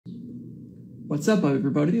What's up,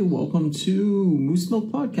 everybody? Welcome to Moose Milk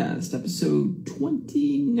Podcast, episode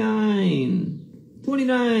 29.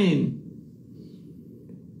 29!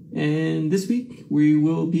 And this week, we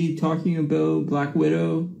will be talking about Black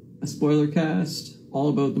Widow, a spoiler cast, all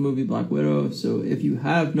about the movie Black Widow. So if you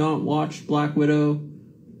have not watched Black Widow,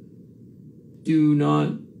 do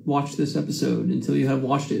not watch this episode until you have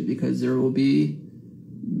watched it, because there will be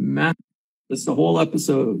that's the whole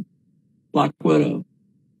episode. Black Widow.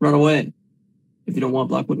 Run away if you don't want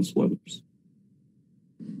Black Widow spoilers.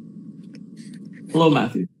 Hello,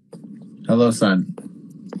 Matthew. Hello, son.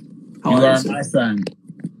 How you are are my son.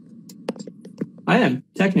 I am,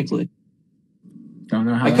 technically. Don't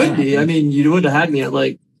know how I could be. I mean, you would have had me at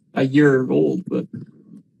like a year old, but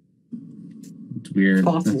it's weird.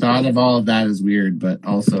 Possible. The thought of all of that is weird, but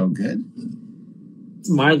also good. It's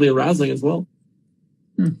mildly arousing as well.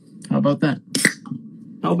 How about that?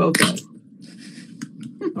 How about that?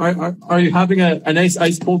 Are you having a nice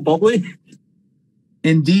ice cold bubbly?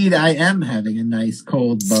 Indeed, I am having a nice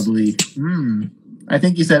cold bubbly. I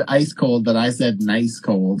think you said ice cold, but I said nice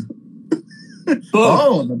cold.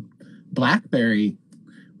 Oh, the blackberry.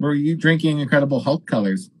 Were you drinking Incredible Hulk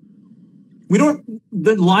colors? The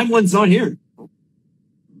lime one's not here.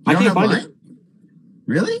 I can't find it.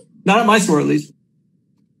 Really? Not at my store, at least.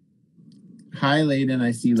 Hi, Layden.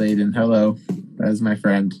 I see Layden. Hello. That is my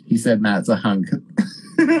friend. He said Matt's a hunk.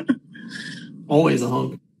 Always a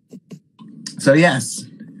hunk. So yes,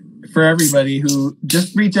 for everybody who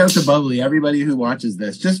just reach out to Bubbly, everybody who watches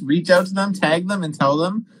this, just reach out to them, tag them, and tell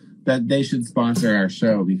them that they should sponsor our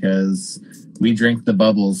show because we drink the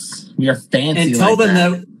bubbles. We are fancy. And tell them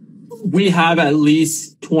that we have at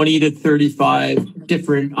least 20 to 35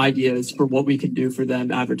 different ideas for what we can do for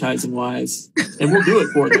them advertising wise. And we'll do it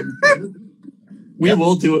for them. We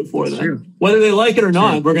will do it for them. True. Whether they like it or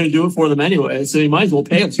not, we're going to do it for them anyway. So you might as well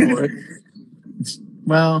pay us for it.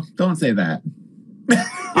 Well, don't say that.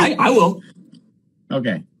 I will.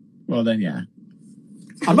 Okay. Well, then, yeah.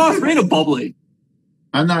 I'm not afraid of Bubbly.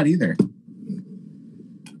 I'm not either.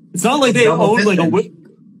 It's not like they own it's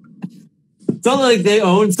not like they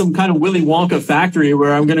own some kind of Willy Wonka factory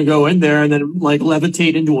where I'm going to go in there and then like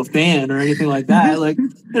levitate into a fan or anything like that. Like,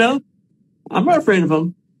 I'm not afraid of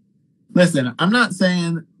them. Listen, I'm not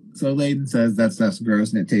saying, so Layden says that stuff's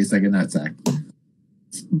gross and it tastes like a nutsack.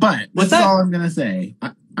 But that's all I'm going to say.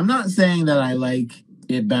 I'm not saying that I like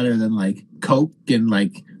it better than like Coke and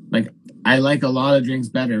like I like a lot of drinks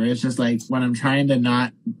better. It's just like when I'm trying to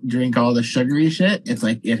not drink all the sugary shit, it's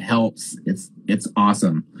like it helps. It's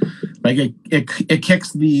awesome. Like it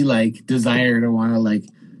kicks the like desire to want to like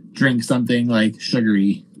drink something like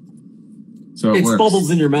sugary. So it works.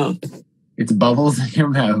 Bubbles in your mouth. It's bubbles in your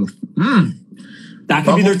mouth. That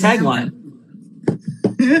could be their tagline.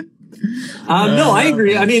 No, I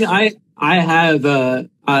agree. I mean, I have a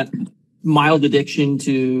mild addiction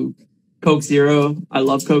to Coke Zero. I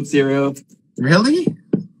love Coke Zero. Really?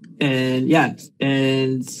 And yeah,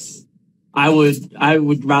 and I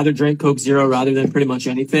would rather drink Coke Zero rather than pretty much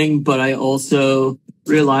anything, but I also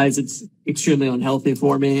realize it's extremely unhealthy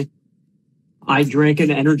for me. I drink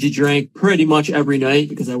an energy drink pretty much every night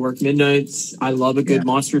because I work midnights. I love a good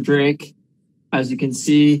Monster drink. As you can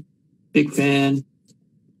see, big fan.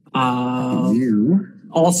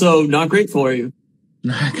 Also not great for you.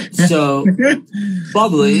 So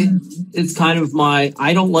Bubbly is kind of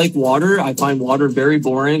I don't like water. I find water very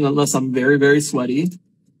boring unless I'm very, very sweaty.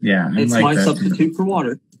 Yeah. It's my substitute for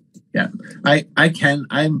water. Yeah. I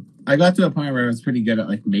got to a point where I was pretty good at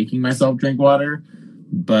like making myself drink water,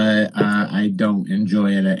 but I don't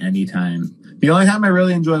enjoy it at any time. The only time I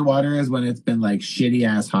really enjoy water is when it's been like shitty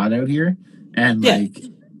ass hot out here and like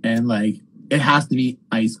it has to be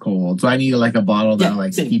ice cold. So I need like a bottle that'll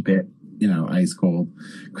like keep it, ice cold.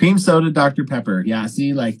 Cream soda, Dr. Pepper. Yeah,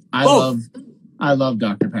 see, like I love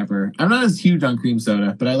Dr. Pepper. I'm not as huge on cream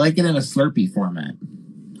soda, but I like it in a Slurpee format.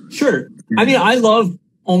 Sure. I mean, I love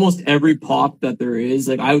almost every pop that there is.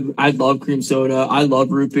 Like I love cream soda. I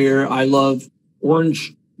love root beer. I love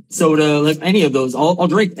orange soda. Like any of those. I'll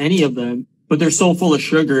drink any of them, but they're so full of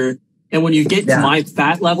sugar. And when you get to my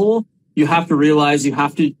fat level, you have to realize you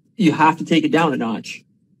have to take it down a notch.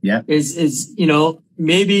 Yeah.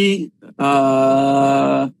 Maybe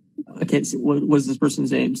I can't see what was this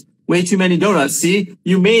person's names. Way too many donuts. See,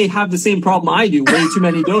 you may have the same problem I do. Way too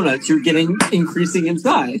many donuts. You're getting increasing in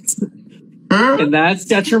size, and that's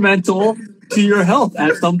detrimental to your health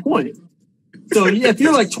at some point. So if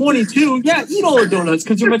you're like 22, eat all the donuts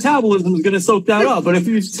because your metabolism is going to soak that up. But if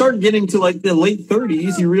you start getting to like the late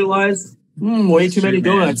 30s, you realize, way too many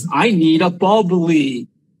donuts. I need a bubbly.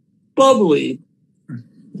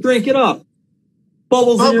 Drink it up.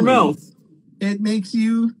 Bubbles in your mouth. it makes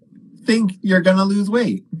you think you're gonna lose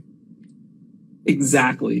weight.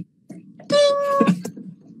 Exactly.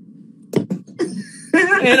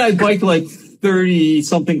 And I biked like 30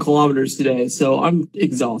 something kilometers today, so I'm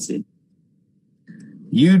exhausted.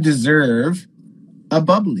 You deserve a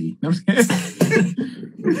bubbly.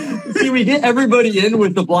 See, we get everybody in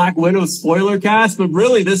with the Black Widow spoiler cast, but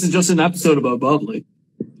really this is just an episode about bubbly.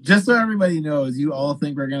 Just so everybody knows, you all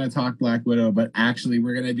think we're going to talk Black Widow, but actually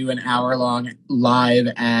we're going to do an hour-long live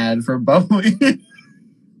ad for bubbly.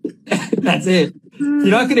 That's it. You're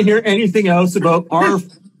not going to hear anything else about our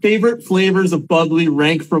favorite flavors of bubbly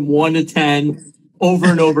ranked from 1 to 10 over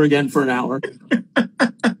and over again for an hour.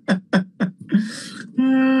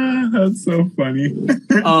 That's so funny.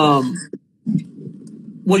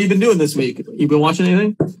 What have you been doing this week? You been watching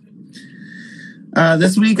anything?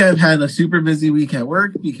 This week I've had a super busy week at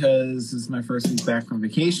work because this is my first week back from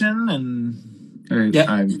vacation, and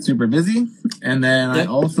I'm super busy. And then I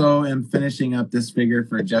also am finishing up this figure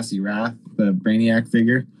for Jesse Rath, the Brainiac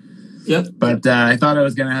figure. Yep. But I thought I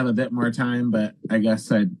was going to have a bit more time, but I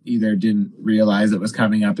guess I either didn't realize it was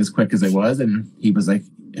coming up as quick as it was, and he was like,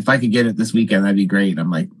 if I could get it this weekend, that'd be great. And I'm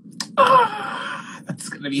like, that's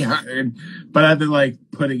going to be hard. But I've been like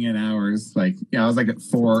putting in hours. Like, I was like at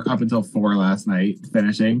 4 up until 4 last night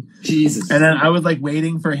finishing. Jesus. And then I was like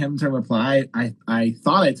waiting for him to reply. I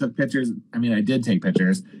thought I took pictures. I mean, I did take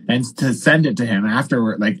pictures and to send it to him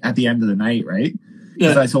afterward, like at the end of the night, right?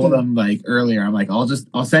 Because I told him like earlier, I'm like,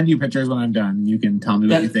 I'll send you pictures when I'm done. You can tell me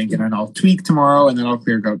what you think, and then I'll tweak tomorrow, and then I'll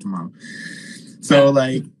clear coat tomorrow. So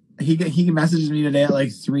like he messaged me today at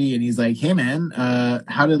like 3, and he's like, hey man,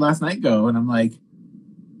 how did last night go? And I'm like,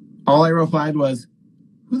 all I replied was,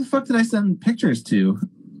 who the fuck did I send pictures to?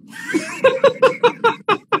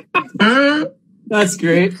 That's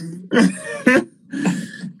great.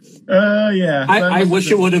 Yeah. I wish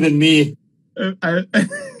it would have been me.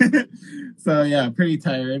 So yeah, pretty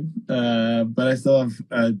tired. But I still have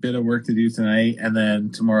a bit of work to do tonight, and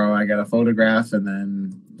then tomorrow I got a photograph, and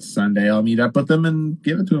then Sunday I'll meet up with them and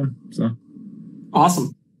give it to him. So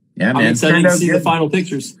awesome. Yeah, man. I'm excited to see the final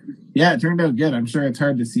pictures. Yeah, it turned out good. I'm sure it's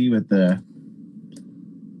hard to see with the,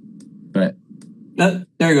 but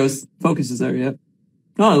there it goes. Focus is there. Yep.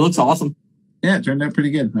 Oh, it looks awesome. Yeah, it turned out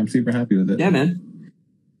pretty good. I'm super happy with it. Yeah, man.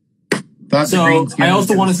 So I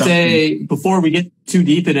also want to say, before we get too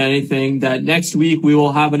deep into anything, that next week we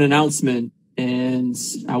will have an announcement, and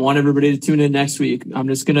I want everybody to tune in next week. I'm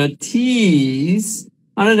just going to tease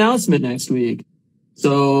an announcement next week.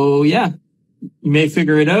 So yeah, you may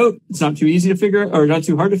figure it out. It's not too easy to figure out, or not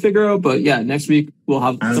too hard to figure out, but yeah, next week we'll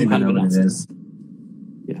have some kind of announcement.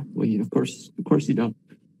 Yeah, well, of course you don't.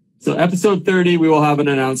 So episode 30, we will have an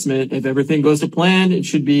announcement. If everything goes to plan, it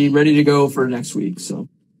should be ready to go for next week. So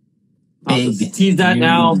I'll just tease that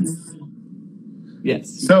now.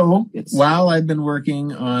 Yes. So while I've been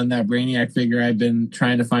working on that Brainiac figure, I've been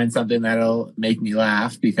trying to find something that'll make me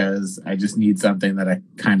laugh, because I just need something that I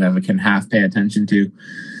kind of can half pay attention to.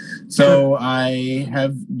 So I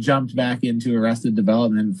have jumped back into Arrested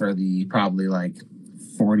Development for the probably like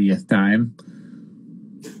 40th time.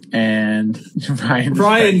 And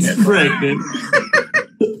Brian's pregnant.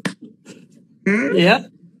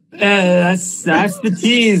 Yep. That's the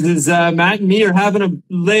tease. Is Matt and me are having a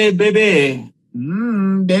baby.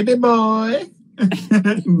 Baby boy.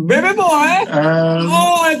 Baby boy.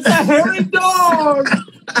 It's a hairy dog.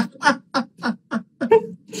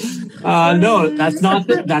 No, that's not.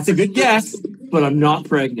 That's a good guess, but I'm not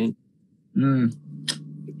pregnant.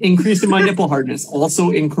 Increase in my nipple hardness. Also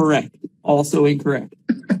incorrect. So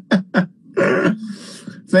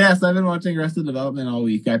yes, I've been watching Arrested Development all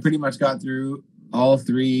week. I pretty much got through all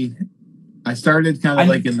 3. I started kind of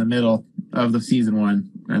like in the middle of the season 1,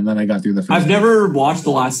 and then I got through the first. I've never watched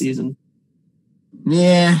the last season.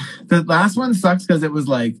 Yeah, the last one sucks because it was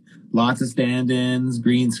like lots of stand-ins,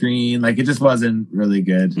 green screen. Like it just wasn't really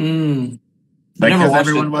good. Like because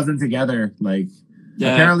everyone wasn't together. Like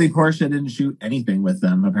apparently Portia didn't shoot anything with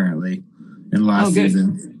them. Apparently in last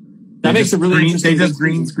season. That makes it really interesting. They just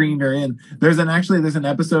green screened her in. There's an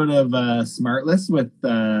episode of Smartless with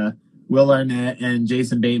Will Arnett and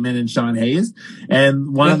Jason Bateman and Sean Hayes.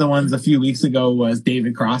 And one of the ones a few weeks ago was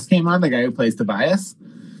David Cross came on, the guy who plays Tobias.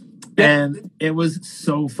 And it was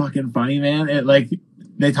so fucking funny, man. It like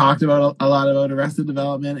they talked about a lot about Arrested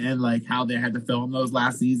Development and like how they had to film those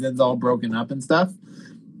last seasons all broken up and stuff.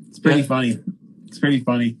 It's pretty funny. It's pretty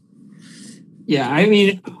funny. Yeah, I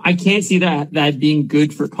mean, I can't see that being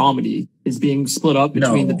good for comedy, is being split up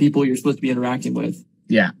between the people you're supposed to be interacting with.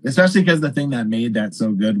 Yeah, especially because the thing that made that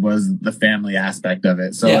so good was the family aspect of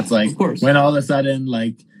it. So it's like when all of a sudden,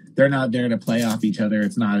 like they're not there to play off each other.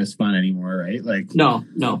 It's not as fun anymore, right? Like no.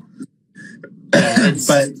 Yeah,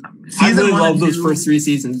 but I really love those first 3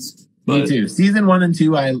 seasons. Me too. Season 1 and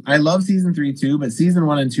 2, I love season 3 too, but season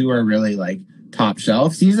 1 and 2 are really like top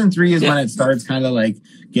shelf. Season 3 is when it starts kind of like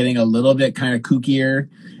getting a little bit kind of kookier.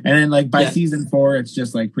 And then like by season 4, it's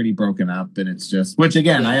just like pretty broken up, and it's just, which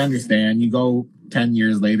again, I understand. You go 10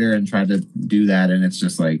 years later and try to do that, and it's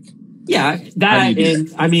just like,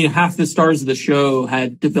 I mean, half the stars of the show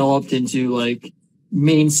had developed into like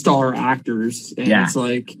main star actors, and it's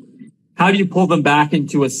like, how do you pull them back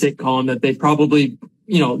into a sitcom that they probably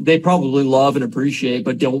love and appreciate,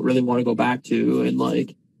 but don't really want to go back to, and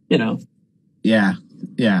like, yeah,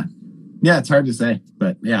 it's hard to say,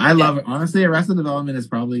 but I love it. Honestly, Arrested Development is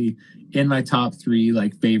probably in my top 3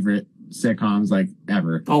 like favorite sitcoms like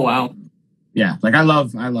ever. Oh wow. Yeah, like I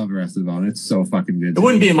love Arrested Development. It's so fucking good. It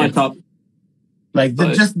wouldn't be in my top. Like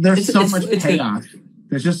there's so much payoff.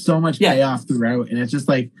 There's just so much payoff throughout, and it's just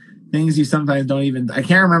like things you sometimes don't even. I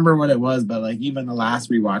can't remember what it was, but like even the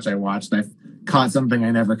last rewatch I watched, I caught something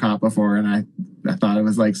I never caught before, and I thought it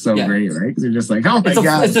was like so great, right? Because you're just like, oh my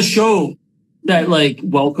god, it's a show that like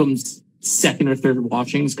welcomes second or third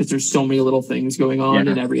watchings because there's so many little things going on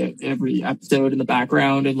in every episode in the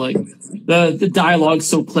background, and like the dialogue's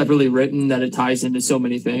so cleverly written that it ties into so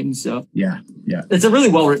many things. So it's a really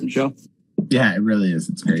well written show. Yeah, it really is.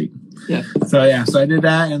 It's great. Yeah. So I did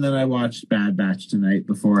that, and then I watched Bad Batch tonight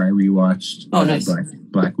before I rewatched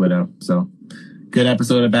Black Widow. So good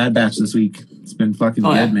episode of Bad Batch this week. It's been fucking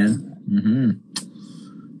good, man. Mm-hmm.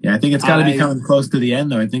 Yeah, I think it's got to be coming close to the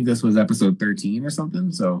end, though. I think this was episode 13 or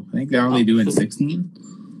something. So I think they're only doing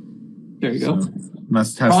 16. There you go.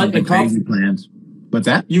 Must have something crazy planned. What's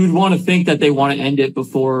that? You would want to think that they want to end it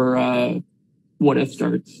before What If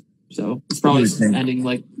starts. So it's probably ending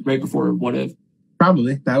like right before What If.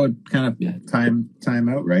 Probably. That would kind of time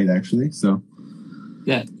out right, actually. So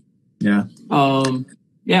yeah.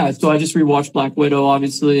 So I just rewatched Black Widow.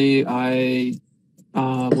 Obviously,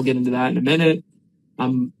 we'll get into that in a minute.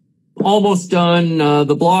 I'm almost done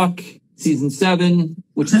The Block season 7,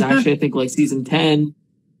 which is actually I think like season 10.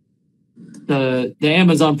 The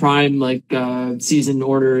Amazon Prime like season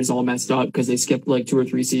order is all messed up because they skipped like 2 or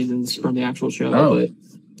 3 seasons from the actual show. But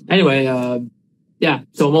anyway, so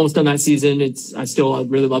I'm almost done that season. I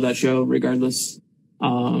really love that show regardless.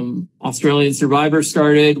 Australian Survivor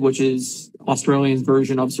started, which is Australian's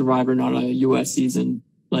version of Survivor, not a US season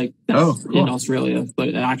like that's in Australia, but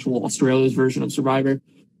an actual Australia's version of Survivor,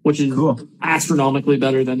 which is astronomically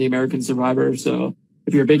better than the American Survivor. So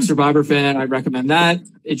if you're a big Survivor fan, I'd recommend that.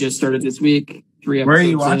 It just started this week. 3 episodes. Where are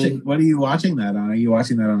you watching? What are you watching that on? Are you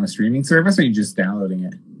watching that on a streaming service, or are you just downloading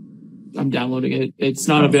it? I'm downloading it. It's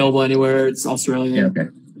not available anywhere. It's Australian. Yeah, okay.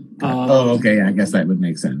 Yeah, I guess that would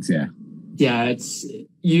make sense. Yeah. Yeah, it's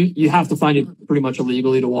you have to find it pretty much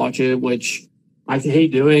illegally to watch it, which I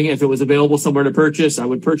hate doing. If it was available somewhere to purchase, I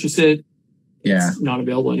would purchase it. Yeah. It's not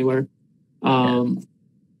available anywhere.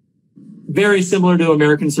 Very similar to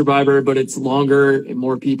American Survivor, but it's longer and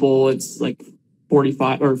more people. It's like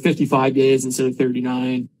 45 or 55 days instead of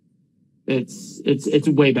 39. It's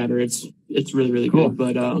way better. It's really, really good.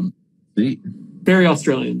 But very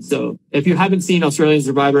Australian. So if you haven't seen Australian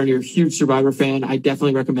Survivor and you're a huge Survivor fan, I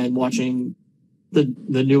definitely recommend watching the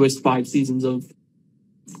newest 5 seasons of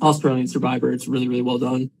Australian Survivor. It's really, really well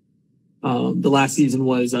done. The last season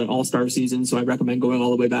was an all-star season, so I recommend going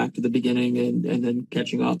all the way back to the beginning and then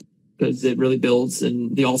catching up because it really builds.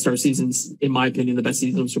 And the all-star season's, in my opinion, the best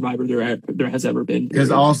season of Survivor there has ever been. Because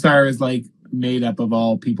all-star is like made up of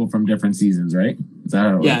all people from different seasons, right? Is that how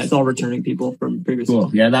it works? Yeah, it's all returning people from previous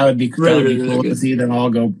seasons. Yeah, that would be really cool to see them all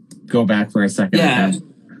go back for a second.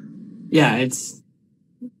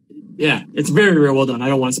 It's very, very well done. I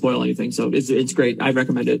don't want to spoil anything, so it's great. I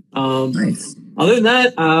recommend it. Nice. Other than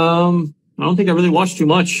that, I don't think I really watched too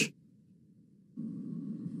much.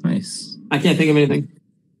 Nice. I can't think of anything.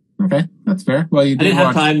 Okay, that's fair. Well, you did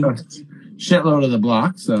have time. Shitload of The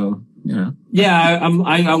Block, so you know. Yeah,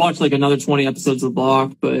 I watched like another 20 episodes of The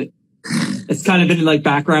Block, but it's kind of been like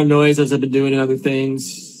background noise as I've been doing other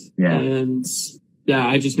things. Yeah. And yeah,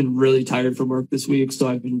 I've just been really tired from work this week, so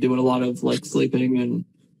I've been doing a lot of like sleeping and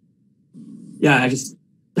I just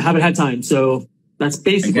haven't had time. So that's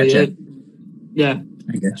basically it. Yeah.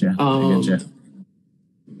 I get you.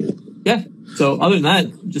 Yeah. So other than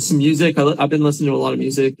that, just some music. I've been listening to a lot of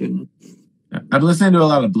music, and I've listened to a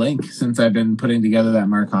lot of Blink since I've been putting together that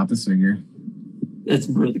Mark Hoppus figure. It's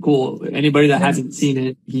really cool. Anybody that hasn't seen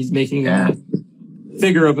it, he's making a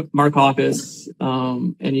figure of Mark Hoppus,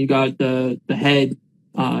 and you got the head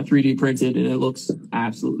 3D printed, and it looks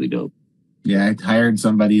absolutely dope. Yeah, I hired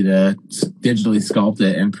somebody to digitally sculpt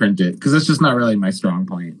it and print it because it's just not really my strong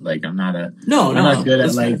point. Like I'm not good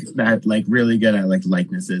at like that, like really good at like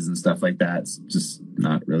likenesses and stuff like that. It's just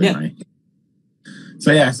not really my.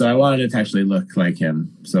 So yeah, so I wanted it to actually look like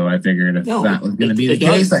him. So I figured if that was going to be the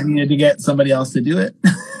case, I needed to get somebody else to do it.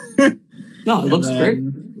 No, it looks great.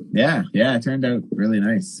 Yeah, it turned out really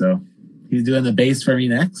nice. So he's doing the bass for me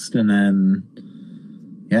next, and then.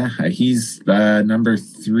 Yeah, he's number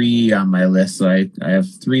 3 on my list. So I have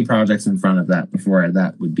 3 projects in front of that before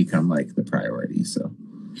that would become like the priority. So,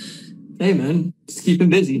 hey man, just keep him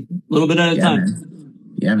busy, a little bit at a time. Man.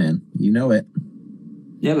 Yeah, man, you know it.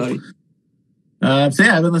 Yeah, buddy. So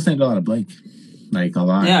yeah, I've been listening to a lot of Blake, like a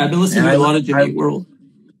lot. Yeah, I've been listening to a lot of Jimmy Eat World.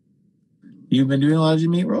 You've been doing a lot of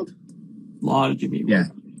Jimmy Eat World? A lot of Jimmy Eat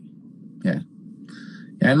World. Yeah.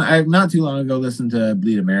 And I've not too long ago listened to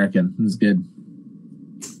Bleed American. It was good.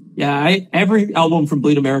 Yeah, every album from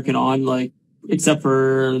Bleed American on, like, except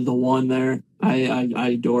for the one there, I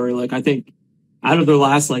adore. Like, I think out of their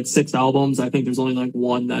last, like, 6 albums, I think there's only, like,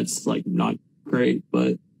 one that's, like, not great,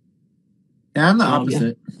 but... Yeah, I'm the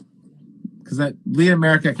opposite. Because that Bleed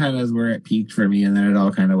America kind of is where it peaked for me, and then it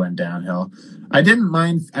all kind of went downhill. I don't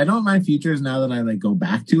mind Futures now that I, like, go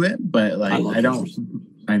back to it, but, like, I don't... Futures.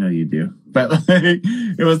 I know you do. But, like,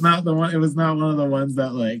 it was not one of the ones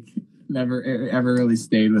that, like... never ever really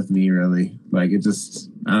stayed with me really. Like it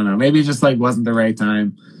just I don't know, maybe it just like wasn't the right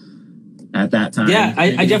time at that time. Yeah,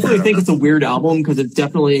 I definitely think it's a weird album because it's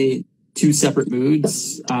definitely 2 separate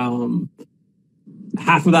moods.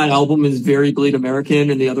 Half of that album is very Bleed American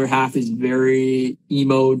and the other half is very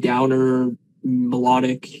emo, downer,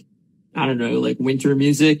 melodic, I don't know, like winter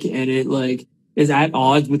music, and it like is at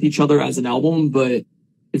odds with each other as an album, but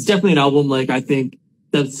it's definitely an album like I think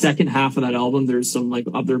the second half of that album, there's some like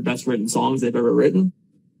of their best written songs they've ever written.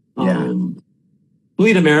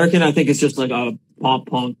 Bleed American, I think is just like a pop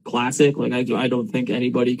punk classic. Like I don't think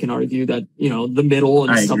anybody can argue that, you know, the middle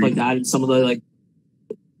and stuff like that and some of the like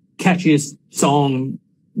catchiest song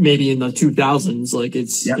maybe in the 2000s. Like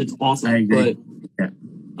it's awesome. But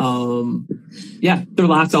their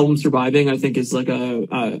last album Surviving, I think is like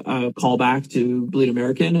a callback to Bleed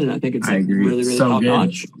American, and I think it's like really, really top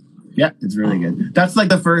notch. Yeah, it's really good. That's like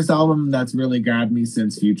the first album that's really grabbed me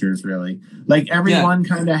since Futures, really. Like everyone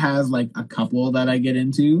kind of has like a couple that I get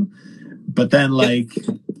into, but then like,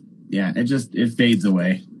 it fades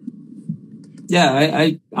away. Yeah,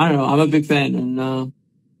 I don't know. I'm a big fan, and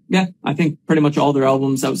I think pretty much all their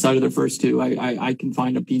albums outside of their first 2, I can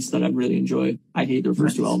find a piece that I really enjoy. I hate their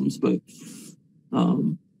first 2 albums, but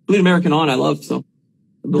Bleed American on I love, so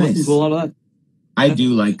I've been listening to a lot of that. I do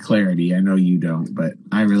like Clarity. I know you don't, but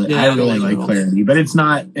I really like Clarity. But it's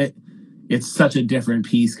not. It's such a different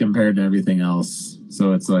piece compared to everything else.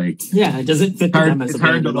 So it's like it doesn't fit them as a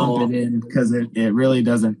band to lump it in because it really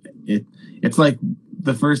doesn't. It's like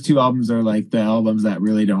the first 2 albums are like the albums that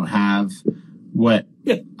really don't have what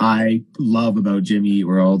I love about Jimmy Eat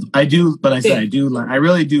World. I do, but I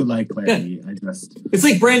really do like Clarity. Yeah. It's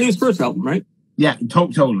like Brand New's first album, right? Yeah,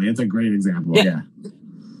 totally. It's a great example. Yeah.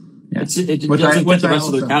 It doesn't fit the rest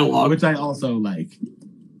of their catalog. Which I also like.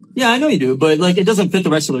 Yeah, I know you do, but like it doesn't fit the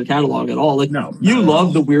rest of their catalog at all. Like you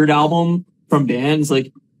love the Weird Album from bands.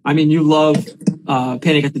 Like, I mean, you love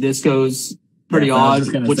Panic at the Disco's Pretty Odd,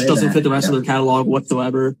 which doesn't fit the rest of their catalog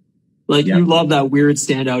whatsoever. Like you love that weird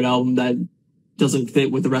standout album that doesn't fit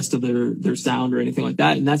with the rest of their sound or anything like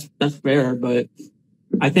that. And that's fair. But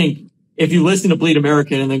I think if you listen to Bleed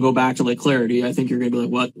American and then go back to like Clarity, I think you're going to be like,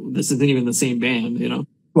 what? This isn't even the same band, you know?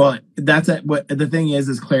 Well, what the thing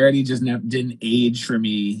is Clarity just didn't age for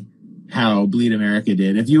me how Bleed America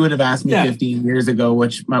did. If you would have asked me 15 years ago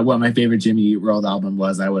what my favorite Jimmy Eat World album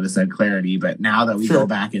was, I would have said Clarity. But now that we go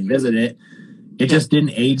back and visit it, it just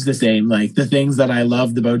didn't age the same. Like the things that I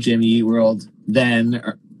loved about Jimmy Eat World then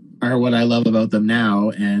are what I love about them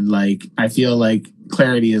now. And like I feel like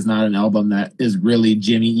Clarity is not an album that is really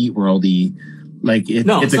Jimmy Eat World-y. Like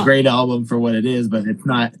it's a great album for what it is, but it's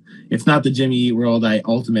not the Jimmy Eat World I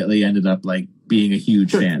ultimately ended up like being a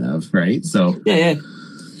huge fan of, right? So we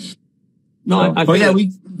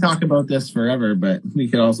talk about this forever, but we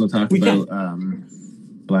could also talk about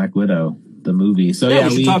Black Widow, the movie. So we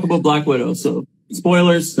should talk about Black Widow. So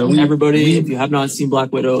spoilers, everybody, if you have not seen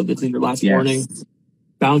Black Widow, that's in your last warning.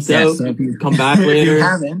 Bounce out, so come back later. If you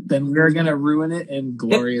haven't, then we're gonna ruin it in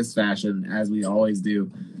glorious fashion, as we always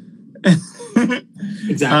do.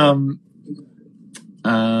 Exactly.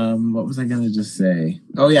 What was I gonna just say?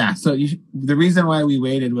 Oh yeah, so the reason why we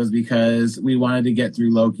waited was because we wanted to get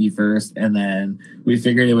through Loki first, and then we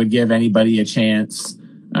figured it would give anybody a chance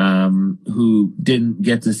who didn't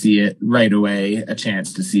get to see it right away a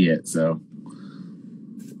chance to see it. So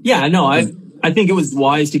Yeah, no, I think it was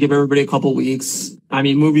wise to give everybody a couple weeks. I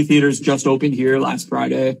mean, movie theaters just opened here last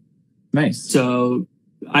Friday. Nice. So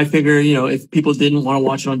I figure, if people didn't want to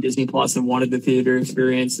watch it on Disney Plus and wanted the theater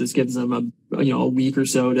experience, this gives them a week or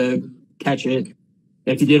so to catch it.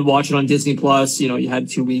 If you did watch it on Disney Plus, you had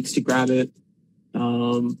 2 weeks to grab it.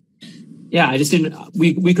 Yeah, I just didn't.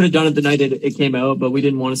 We could have done it the night it came out, but we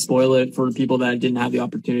didn't want to spoil it for people that didn't have the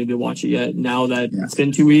opportunity to watch it yet. Now that it's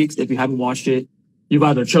been 2 weeks, if you haven't watched it, you've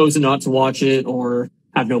either chosen not to watch it or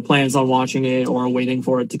have no plans on watching it or waiting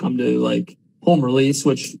for it to come to like home release,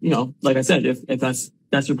 which, like I said, if that's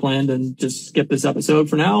your plan, then just skip this episode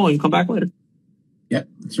for now and come back later. Yep,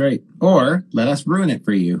 that's right. Or let us ruin it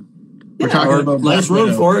for you. We're talking about let us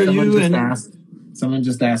ruin for you. Someone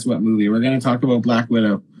just asked what movie. We're going to talk about Black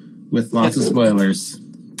Widow with lots of spoilers.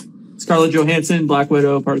 Scarlett Johansson, Black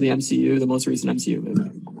Widow, part of the MCU, the most recent MCU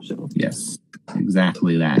movie. So yes,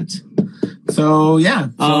 exactly that. So yeah,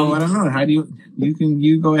 I don't know. How do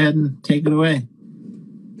you go ahead and take it away?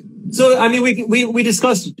 So I mean, we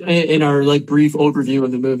discussed in our like brief overview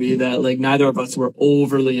of the movie that like neither of us were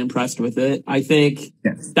overly impressed with it. I think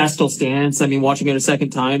that still stands. I mean, watching it a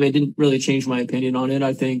second time, it didn't really change my opinion on it.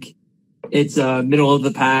 I think it's a middle of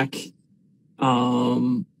the pack,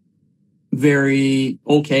 very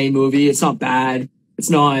okay movie. It's not bad. It's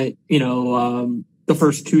not the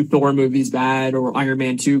first two Thor movies bad or Iron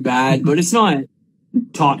Man 2 bad, but it's not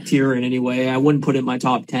top tier in any way. I wouldn't put it in my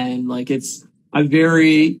top 10. Like it's a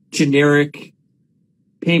very generic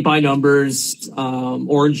paint by numbers,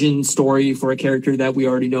 origin story for a character that we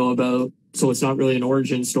already know about. So it's not really an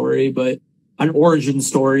origin story, but an origin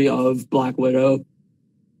story of Black Widow.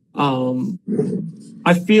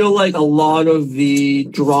 I feel like a lot of the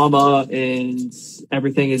drama and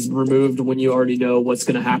everything is removed when you already know what's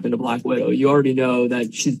going to happen to Black Widow. You already know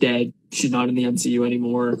that she's dead. She's not in the MCU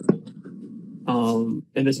anymore. And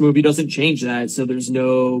this movie doesn't change that. So there's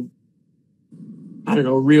no,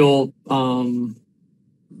 real,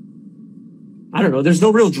 there's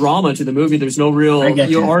no real drama to the movie. There's no real,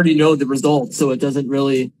 you already know the result. So it doesn't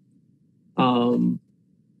really,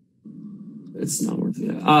 it's not worth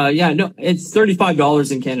it. It's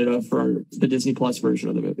 $35 in Canada for the Disney Plus version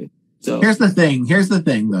of the movie. So here's the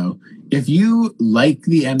thing though. If you like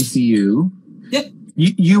the MCU,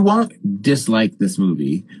 you won't dislike this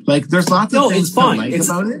movie. Like there's lots of things to like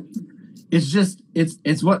about it. It's just,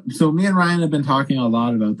 it's what, so me and Ryan have been talking a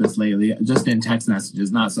lot about this lately, just in text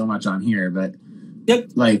messages, not so much on here, but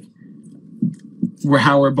like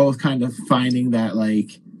how we're both kind of finding that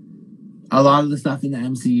like a lot of the stuff in the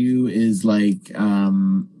MCU is like,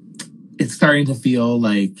 it's starting to feel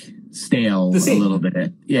like stale a little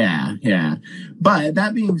bit. Yeah. But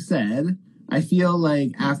that being said, I feel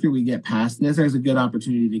like after we get past this, there's a good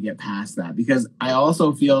opportunity to get past that, because I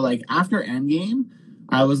also feel like after Endgame,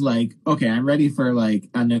 I was like, okay, I'm ready for like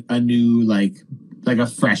a new, like a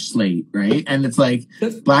fresh slate, right? And it's like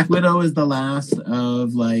Black Widow is the last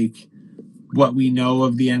of like what we know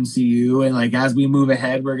of the MCU, and like as we move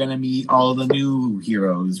ahead, we're gonna meet all the new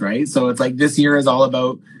heroes, right? So it's like this year is all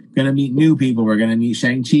about gonna meet new people. We're gonna meet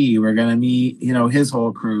Shang-Chi. We're gonna meet his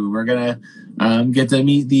whole crew. We're gonna get to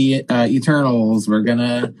meet the Eternals. We're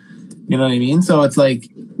gonna, you know what I mean? So it's like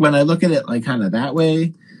when I look at it like kind of that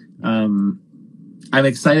way, I'm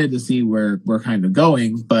excited to see where we're kind of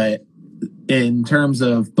going, but in terms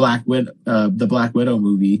of the Black Widow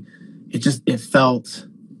movie, it felt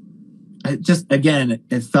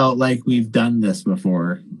like we've done this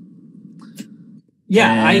before.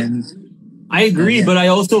 Yeah, I agree, but I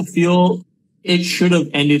also feel it should have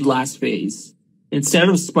ended last phase. Instead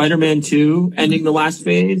of Spider-Man 2 ending the last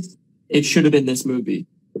phase, it should have been this movie,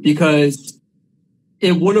 because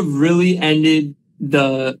it would have really ended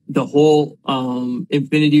the whole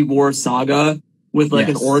Infinity War saga with like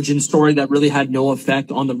an origin story that really had no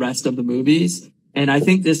effect on the rest of the movies. And I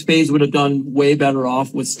think this phase would have done way better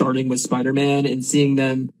off with starting with Spider-Man and seeing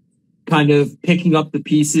them kind of picking up the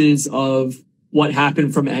pieces of what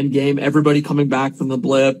happened from Endgame, everybody coming back from the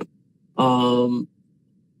blip,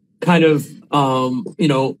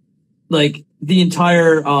 like the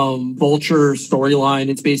entire Vulture storyline.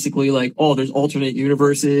 It's basically like, oh, there's alternate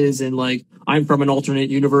universes, and like I'm from an alternate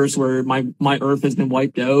universe where my Earth has been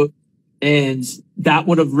wiped out. And that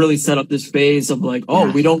would have really set up this phase of like,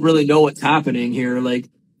 oh, we don't really know what's happening here. Like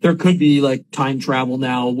there could be like time travel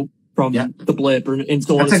now from the blip and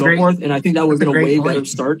so on and so forth. And I think that would have been a way better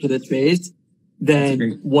start to this phase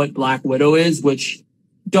than what Black Widow is, which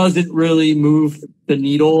doesn't really move the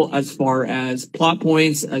needle as far as plot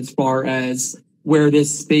points, as far as where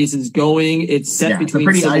this space is going. It's set between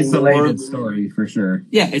it's a pretty Civil isolated War. story for sure.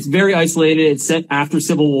 Yeah, it's very isolated. It's set after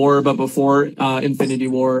Civil War, but before Infinity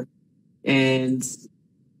War. And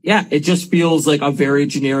yeah, it just feels like a very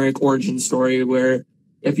generic origin story where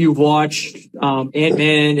if you've watched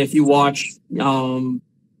Ant-Man, if you watch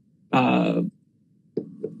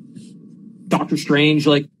Doctor Strange,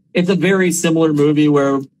 like it's a very similar movie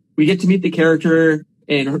where we get to meet the character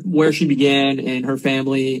and where she began and her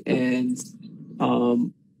family and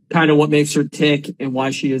kind of what makes her tick and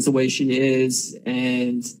why she is the way she is,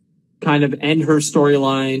 and kind of end her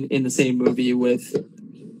storyline in the same movie with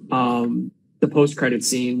the post-credit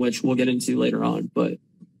scene, which we'll get into later on. But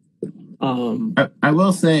I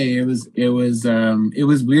will say it was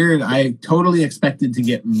weird. I totally expected to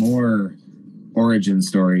get more origin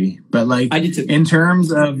story, but like I did too. In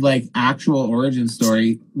terms of like actual origin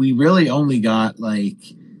story, we really only got like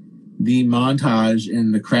the montage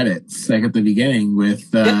in the credits, like at the beginning with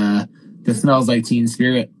the Smells Like Teen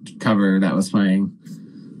Spirit cover that was playing.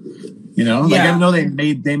 You know, like I know they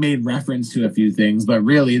made reference to a few things, but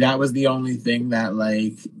really that was the only thing that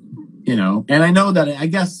like, you know, and I know that I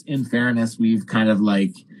guess in fairness, we've kind of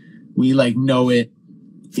like, we like know it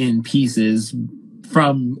in pieces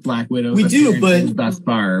from Black Widow. We do, but thus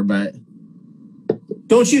far, but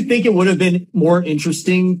don't you think it would have been more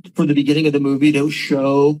interesting for the beginning of the movie to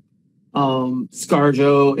show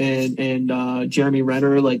ScarJo and Jeremy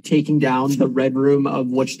Renner like taking down the Red Room of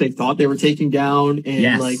which they thought they were taking down,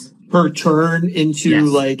 and like her turn into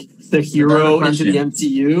like the hero into the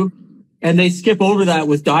MCU, and they skip over that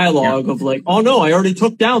with dialogue of like, oh no, I already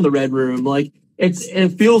took down the Red Room. Like it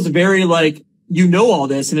feels very like, you know, all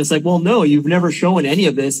this, and it's like, well, no, you've never shown any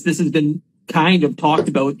of this. This has been kind of talked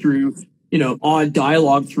about through, you know, odd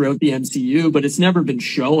dialogue throughout the MCU, but it's never been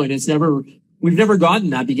shown. We've never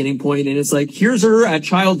gotten that beginning point. And it's like, here's her at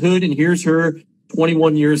childhood and here's her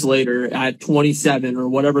 21 years later at 27 or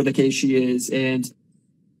whatever the case she is. And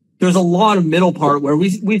there's a lot of middle part where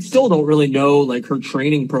we still don't really know like her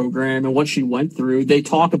training program and what she went through. They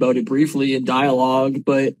talk about it briefly in dialogue,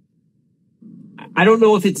 but I don't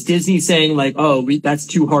know if it's Disney saying like, oh, that's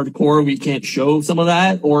too hardcore, we can't show some of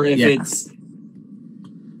that, or if it's,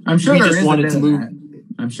 I'm sure we there just is wanted to move.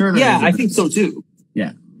 I'm sure. I think so too.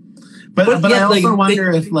 Yeah. But I also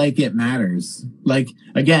wonder if like it matters. Like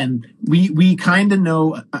again, we kind of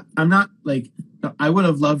know. I'm not like, I would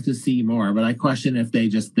have loved to see more, but I question if they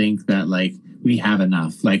just think that like we have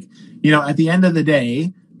enough. Like, you know, at the end of the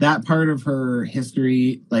day, that part of her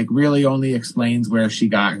history like really only explains where she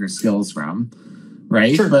got her skills from,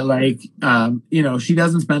 right? Sure. But like, you know, she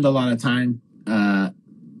doesn't spend a lot of time.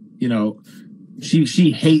 You know,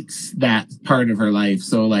 she hates that part of her life,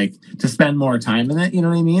 so like to spend more time in it, you know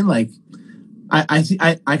what I mean? Like,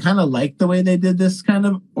 I kind of like the way they did this kind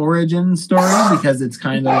of origin story because it's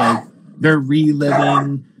kind of like they're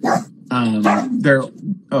reliving their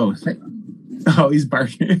he's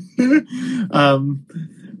barking.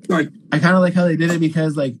 I kind of like how they did it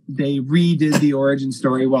because like they redid the origin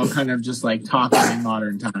story while kind of just like talking in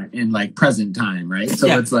modern time, in like present time, right? So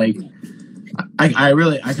it's like I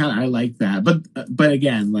like that, but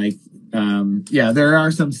again, like there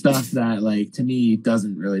are some stuff that like to me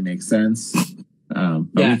doesn't really make sense. But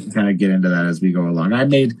we can kind of get into that as we go along. I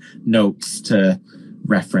made notes to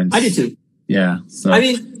reference. I did too. Yeah. So I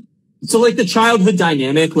mean, so like the childhood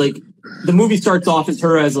dynamic, like the movie starts off as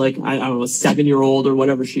her as like, I don't know, a 7-year-old or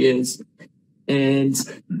whatever she is. And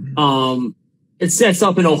it sets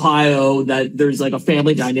up in Ohio that there's like a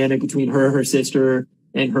family dynamic between her sister,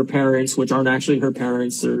 and her parents, which aren't actually her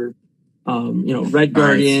parents, or you know, Red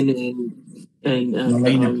Guardian and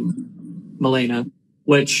Milena,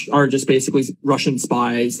 which are just basically Russian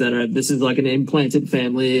spies that are, this is like an implanted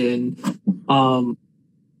family. And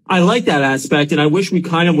I like that aspect, and I wish we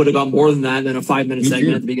kind of would have got more than that than a 5-minute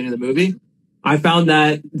segment at the beginning of the movie. I found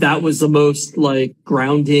that was the most like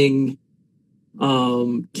grounding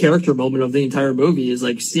character moment of the entire movie, is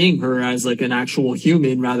like seeing her as like an actual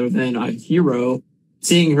human rather than a hero,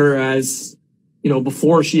 seeing her as, you know,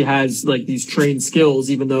 before she has like these trained skills,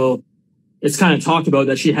 even though it's kind of talked about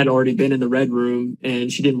that she had already been in the Red Room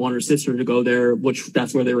and she didn't want her sister to go there, which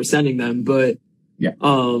that's where they were sending them. But I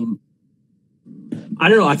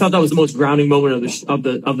don't know. I thought that was the most grounding moment of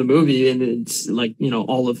the movie, and it's like, you know,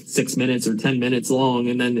 all of 6 minutes or 10 minutes long,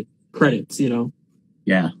 and then credits. You know.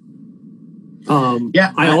 Yeah.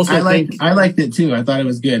 I liked it too. I thought it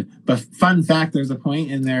was good. But fun fact: there's a point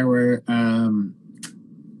in there where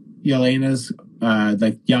Yelena's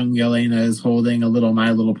like young Yelena is holding a little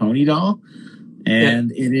My Little Pony doll,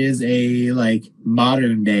 and it is a like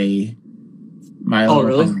modern day My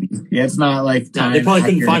Little Pony. Yeah, it's not like they probably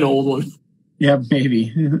couldn't find an old one. Yeah,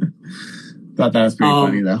 maybe. Thought that was pretty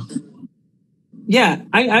funny though. Yeah,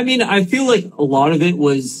 I mean, I feel like a lot of it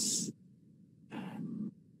was,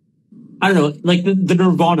 I don't know, like the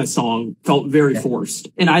Nirvana song felt very forced.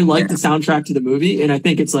 And I like the soundtrack to the movie. And I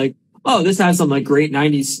think it's like, oh, this has some like great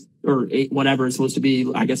 90s or whatever it's supposed to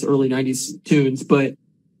be, I guess, early 90s tunes. But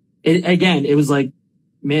it was like,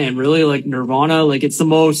 man, really, like Nirvana, like it's the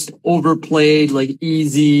most overplayed, like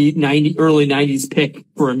easy early 90s pick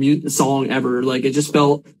for a song ever. Like it just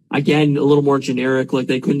felt, again, a little more generic, like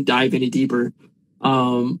they couldn't dive any deeper.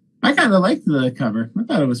 I kind of liked the cover. I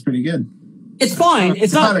thought it was pretty good. It's fine.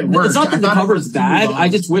 It's not that the cover's bad. I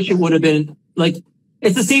just wish it would have been like,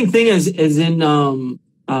 it's the same thing as in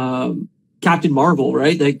Captain Marvel,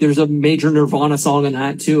 right? Like there's a major Nirvana song in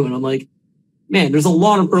that too. And I'm like, man, there's a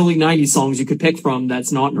lot of early 90s songs you could pick from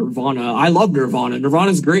that's not Nirvana. I love Nirvana.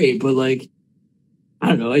 Nirvana's great, but like, I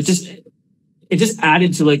don't know. It just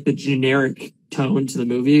added to like the generic tone to the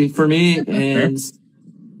movie for me. And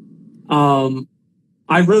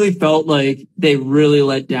I really felt like they really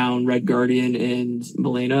let down Red Guardian and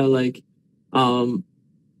Milena. Like,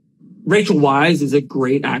 Rachel Weisz is a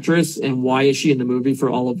great actress, and why is she in the movie for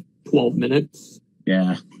all of 12 minutes?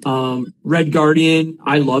 Yeah. Red Guardian,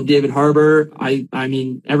 I love David Harbour. I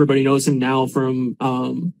mean, everybody knows him now from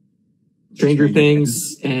Stranger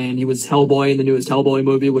Things, and he was Hellboy in the newest Hellboy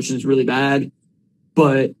movie, which is really bad.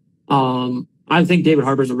 But I think David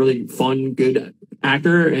Harbour is a really fun, good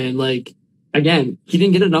actor, and like, again, he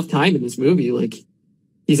didn't get enough time in this movie. Like,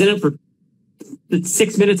 he's in it for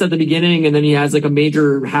 6 minutes at the beginning, and then he has like a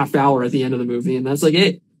major half hour at the end of the movie, and that's like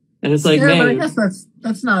it. And it's like, man, but I guess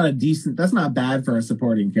that's not bad for a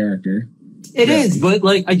supporting character. It is, but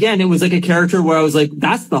like, again, it was like a character where I was like,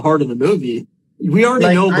 that's the heart of the movie. We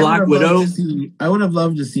already know Black Widow. I would have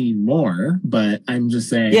loved to see more, but I'm just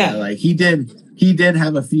saying, like he did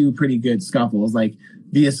have a few pretty good scuffles, like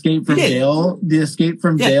the escape from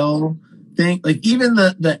jail thing, like even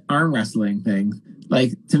the arm wrestling thing.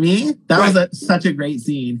 Like, to me, that was such a great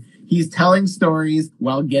scene. He's telling stories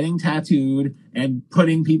while getting tattooed and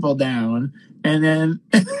putting people down, and then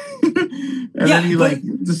then he like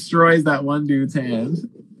destroys that one dude's hand.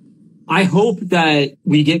 I hope that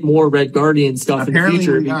we get more Red Guardian stuff in the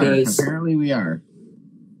future, apparently we are.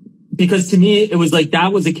 Because to me, it was like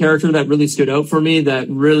that was a character that really stood out for me that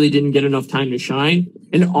really didn't get enough time to shine.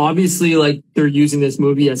 And obviously, like, they're using this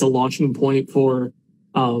movie as a launching point for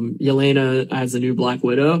Yelena as the new Black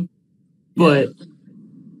Widow. But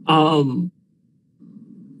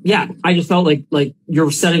I just felt like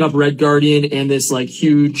you're setting up Red Guardian and this like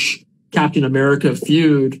huge Captain America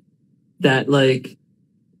feud that like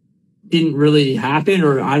didn't really happen,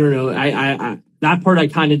 or I don't know. I that part I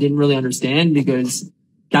kind of didn't really understand because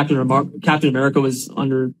Captain America was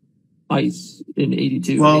under ice in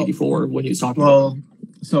 82, 84 when he was talking about it.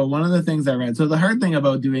 So one of the things I read, so the hard thing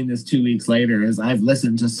about doing this 2 weeks later is I've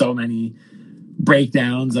listened to so many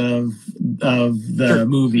breakdowns of the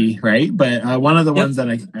movie, right? But one of the ones that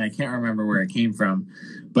I can't remember where it came from,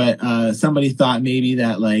 but somebody thought maybe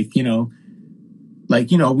that we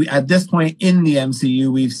at this point in the MCU,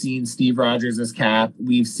 we've seen Steve Rogers as Cap,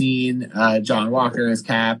 we've seen John Walker as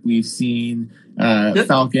Cap, we've seen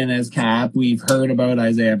Falcon as Cap, we've heard about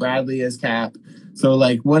Isaiah Bradley as Cap. So,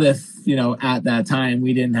 like, what if, at that time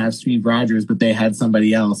we didn't have Steve Rogers, but they had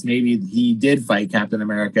somebody else? Maybe he did fight Captain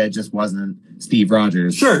America, it just wasn't Steve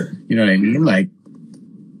Rogers. Sure. You know what I mean? Like,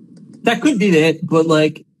 that could be it, but,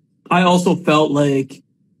 like, I also felt like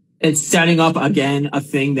it's setting up, again, a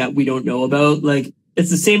thing that we don't know about. Like, it's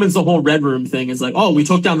the same as the whole Red Room thing. It's like, oh, we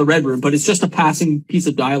took down the Red Room, but it's just a passing piece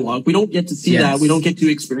of dialogue. We don't get to see that. We don't get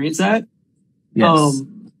to experience that. Yes.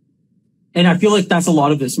 And I feel like that's a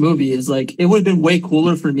lot of this movie is like, it would have been way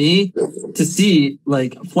cooler for me to see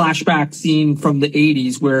like a flashback scene from the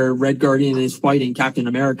 80s where Red Guardian is fighting Captain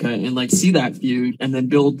America and like see that feud and then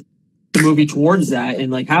build the movie towards that and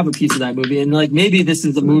like have a piece of that movie. And like, maybe this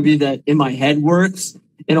is a movie that in my head works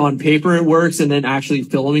and on paper it works. And then actually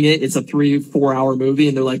filming it, it's a 3-4 hour movie.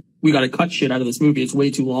 And they're like, we got to cut shit out of this movie. It's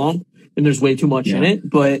way too long and there's way too much in it.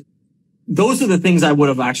 But those are the things I would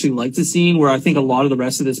have actually liked to see, where I think a lot of the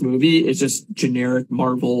rest of this movie is just generic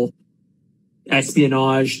Marvel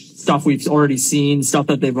espionage stuff we've already seen, stuff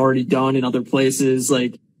that they've already done in other places.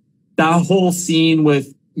 Like that whole scene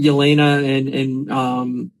with Yelena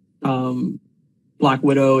and Black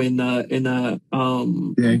Widow in the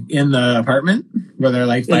apartment where they're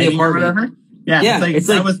like fighting or whatever. Yeah.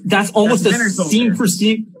 That's almost a scene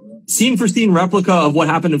for scene replica of what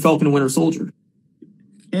happened in Falcon and Winter Soldier.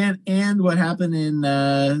 And what happened in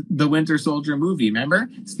the Winter Soldier movie, remember?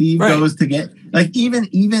 Steve goes to get, like,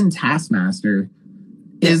 even Taskmaster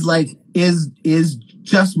is like is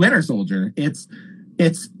just Winter Soldier. It's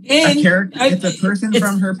a character. It's a person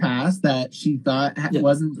from her past that she thought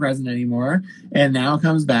wasn't present anymore, and now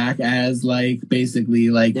comes back as like basically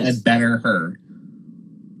like a better her.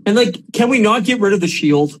 And like, can we not get rid of the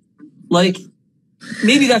shield? Like,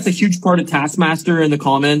 maybe that's a huge part of Taskmaster in the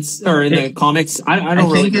comments or in the comics. I don't really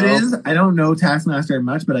know. I think it is. I don't know Taskmaster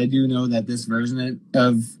much, but I do know that this version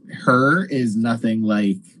of her is nothing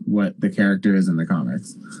like what the character is in the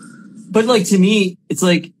comics. But like, to me, it's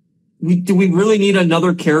like, do we really need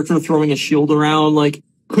another character throwing a shield around? Like,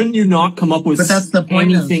 couldn't you not come up with that's the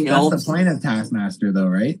point anything else? That's the point of Taskmaster, though,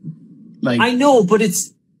 right? Like, I know, but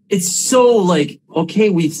it's so like, okay,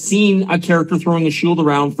 we've seen a character throwing a shield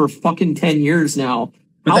around for fucking 10 years now.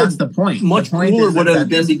 But that's the point. Much cooler would have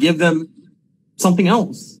been to give them something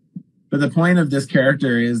else. But the point of this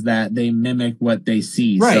character is that they mimic what they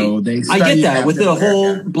see. Right. So I get that with the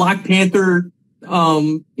whole Black Panther,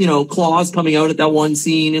 claws coming out at that one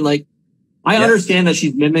scene. And like, I understand that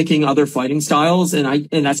she's mimicking other fighting styles and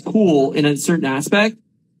that's cool in a certain aspect.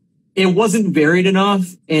 It wasn't varied enough.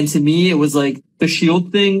 And to me, it was like the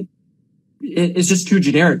shield thing. It's just too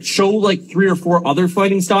generic. Show like 3 or 4 other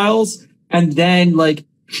fighting styles and then like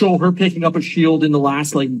show her picking up a shield in the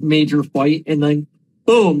last like major fight. And then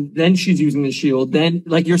boom, then she's using the shield. Then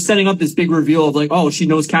like you're setting up this big reveal of like, oh, she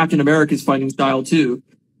knows Captain America's fighting style too.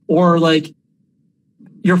 Or like,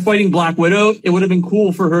 you're fighting Black Widow. It would have been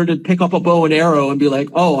cool for her to pick up a bow and arrow and be like,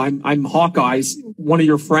 "Oh, I'm Hawkeye's one of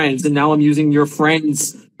your friends, and now I'm using your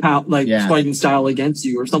friend's fighting style against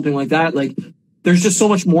you," or something like that. Like, there's just so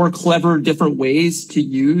much more clever, different ways to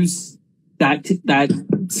use that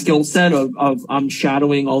skill set of I'm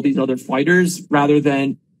shadowing all these other fighters rather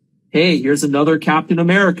than, hey, here's another Captain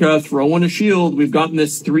America throwing a shield. We've gotten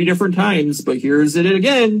this 3 different times, but here's it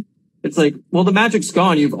again. It's like, well, the magic's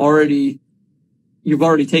gone. You've already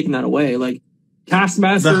taken that away. Like,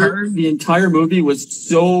 Taskmaster, the entire movie was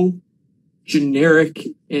so generic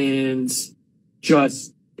and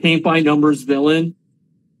just paint by numbers villain.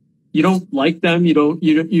 You don't like them.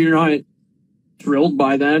 You're not thrilled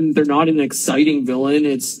by them. They're not an exciting villain.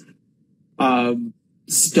 It's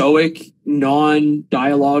stoic,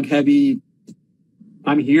 non-dialogue heavy.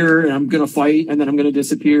 I'm here and I'm going to fight and then I'm going to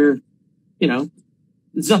disappear.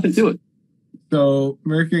 There's nothing to it. So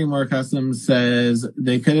Mercury More Customs says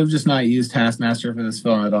they could have just not used Taskmaster for this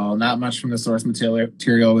film at all. Not much from the source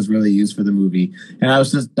material was really used for the movie. And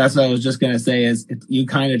that's what I was just going to say is you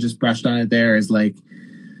kind of just brushed on it there is like,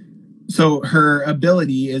 so her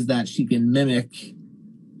ability is that she can mimic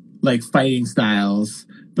like fighting styles.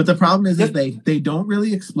 But the problem is they don't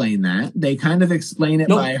really explain that. They kind of explain it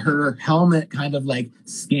by her helmet kind of like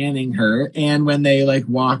scanning her. And when they like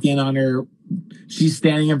walk in on her, she's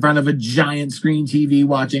standing in front of a giant screen TV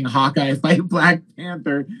watching Hawkeye fight Black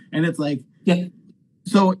Panther. And it's like,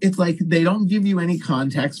 so it's like they don't give you any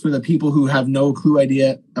context for the people who have no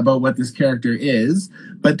idea about what this character is.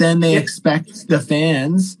 But then they expect the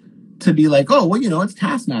fans to be like, oh, well, it's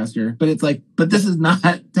Taskmaster. But it's like, but this is not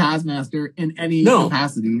Taskmaster in any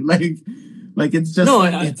capacity. Like it's just,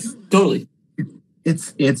 it's totally.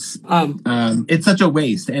 It's such a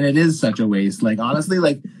waste, and it is such a waste. Like honestly,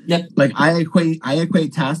 like I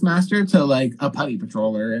equate Taskmaster to like a putty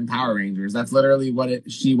patroller in Power Rangers. That's literally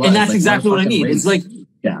what she was. And that's like, exactly what I mean. Waste. It's like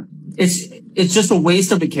it's just a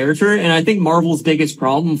waste of a character. And I think Marvel's biggest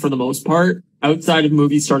problem for the most part, outside of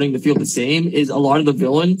movies starting to feel the same, is a lot of the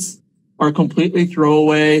villains are completely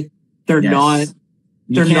throwaway. They're not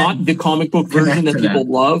the comic book version that people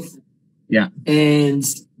love. Yeah. And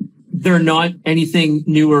they're not anything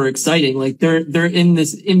new or exciting. Like they're in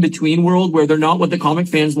this in-between world where they're not what the comic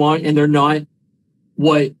fans want and they're not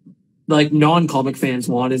what like non-comic fans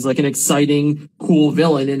want, is like an exciting, cool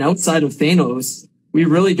villain. And outside of Thanos, we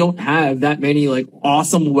really don't have that many like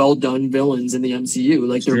awesome, well done villains in the MCU.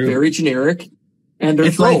 Like they're very generic and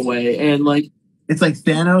they're throwaway and like, it's like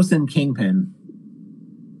Thanos and Kingpin.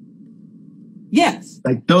 Yes.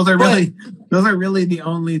 Like those are really the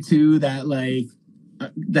only two that like,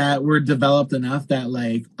 that were developed enough that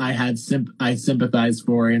like I sympathized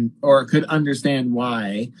for or could understand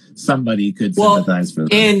why somebody could sympathize for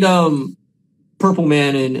them. And Purple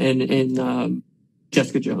Man and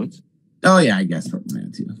Jessica Jones. Oh yeah, I guess Purple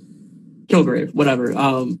Man too. Kilgrave, whatever.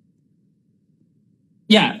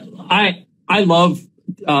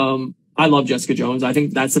 I love Jessica Jones. I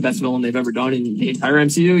think that's the best villain they've ever done in the entire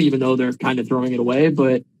MCU, even though they're kind of throwing it away.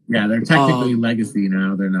 But yeah, they're technically legacy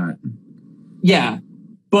now. They're not. Yeah.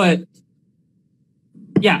 But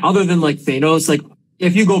yeah, other than like Thanos, like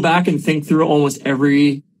if you go back and think through almost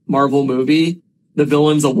every Marvel movie, the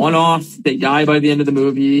villain's a one-off. They die by the end of the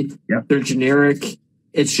movie. Yep. They're generic.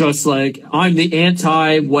 It's just like, I'm the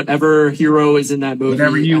anti whatever hero is in that movie.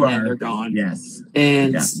 Whatever you and are. then they're gone. Yes.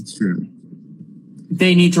 And it's true.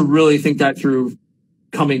 They need to really think that through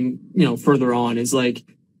coming, further on, is like,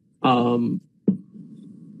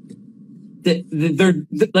 they're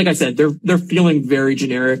like I said, they're feeling very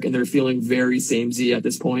generic and they're feeling very samey at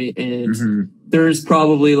this point. And there's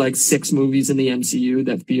probably like 6 movies in the MCU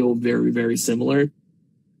that feel very, very similar.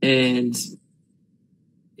 And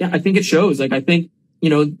yeah, I think it shows. Like, I think,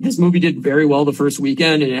 this movie did very well the first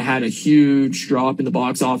weekend and it had a huge drop in the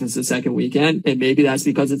box office the second weekend. And maybe that's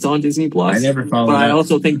because it's on Disney Plus. I never followed But that. I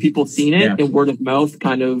also think people seen it and word of mouth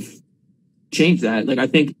kind of changed that. Like, I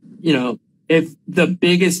think, if the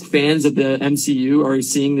biggest fans of the MCU are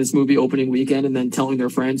seeing this movie opening weekend and then telling their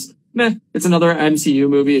friends, meh, it's another MCU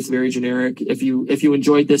movie, it's very generic. If you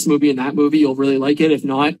enjoyed this movie and that movie, you'll really like it. If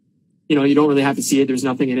not, you don't really have to see it. There's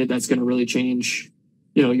nothing in it that's going to really change,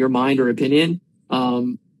 your mind or opinion.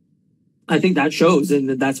 I think that shows, and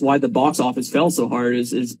that's why the box office fell so hard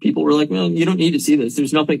is people were like, well, you don't need to see this.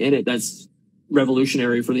 There's nothing in it that's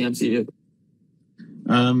revolutionary for the MCU.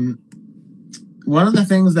 One of the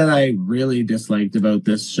things that I really disliked about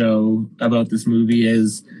this show, about this movie,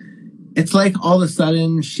 is it's like all of a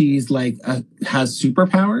sudden she's like has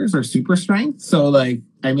superpowers or super strength. So like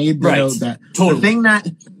I made the note that the thing that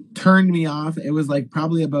turned me off, it was like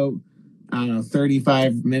probably about, I don't know,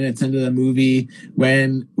 35 minutes into the movie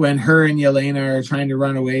when her and Yelena are trying to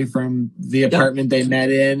run away from the apartment they met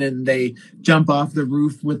in and they jump off the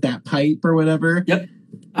roof with that pipe or whatever. Yep.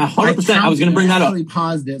 100%. I was going to bring that up. I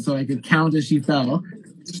paused it so I could count as she fell.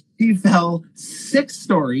 She fell 6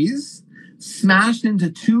 stories, smashed into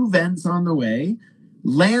 2 vents on the way,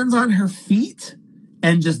 lands on her feet,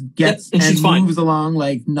 and just gets and moves along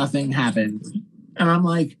like nothing happened. And I'm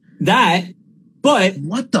like, that. But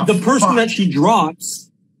what the person that she drops,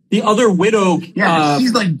 the other widow,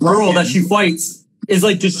 she's like girl that she fights, is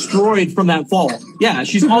like destroyed from that fall. Yeah,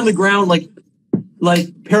 she's on the ground like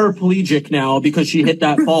paraplegic now because she hit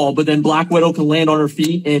that fall, but then Black Widow can land on her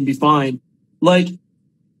feet and be fine. Like,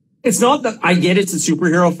 it's not that I get it's a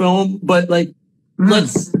superhero film, but like,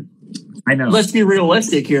 let's be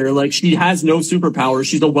realistic here. Like, she has no superpowers.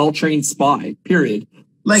 She's a well-trained spy, period.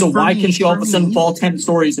 Like, so why can she all of a sudden fall 10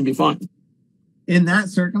 stories and be fine? In that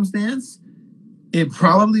circumstance, it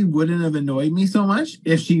probably wouldn't have annoyed me so much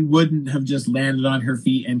if she wouldn't have just landed on her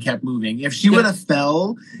feet and kept moving. If she would have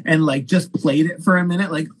fell and like just played it for a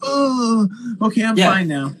minute, like, oh, okay, I'm fine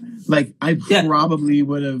now. Like, I probably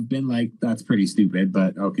would have been like, that's pretty stupid,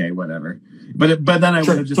 but okay, whatever. But then I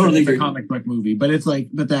would have just said it's a comic book movie. But it's like,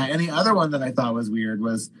 and the other one that I thought was weird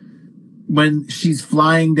was when she's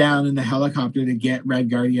flying down in the helicopter to get Red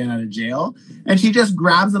Guardian out of jail, and she just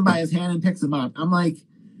grabs him by his hand and picks him up. I'm like,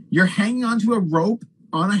 you're hanging onto a rope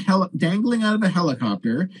on dangling out of a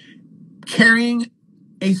helicopter, carrying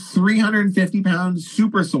a 350-pound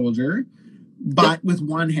super soldier, but with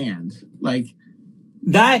one hand. Like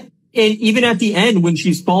that, and even at the end when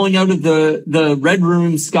she's falling out of the Red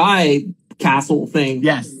Room Sky Castle thing,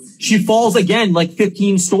 she falls again like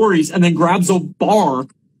 15 stories and then grabs a bar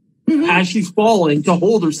as she's falling to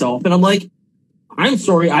hold herself. And I'm like, I'm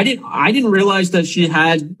sorry, I didn't realize that she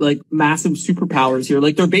had like massive superpowers here.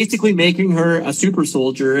 Like, they're basically making her a super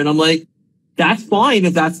soldier, and I'm like, that's fine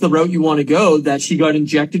if that's the route you want to go, that she got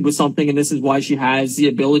injected with something and this is why she has the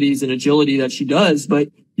abilities and agility that she does, but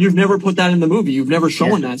you've never put that in the movie. You've never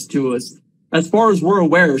shown that to us. As far as we're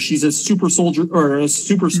aware, she's a super soldier or a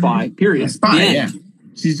super spy, period. A spy,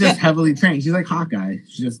 She's just heavily trained. She's like Hawkeye.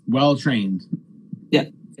 She's just well trained. Yeah.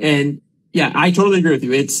 And I totally agree with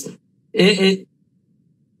you.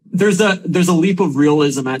 There's a leap of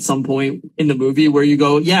realism at some point in the movie where you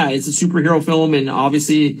go, it's a superhero film, and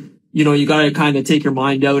obviously, you got to kind of take your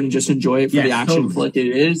mind out and just enjoy it for the action flick it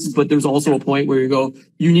is. But there's also a point where you go,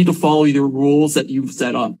 you need to follow the rules that you've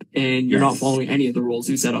set up, and you're not following any of the rules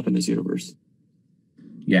you set up in this universe.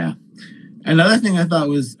 Yeah. Another thing I thought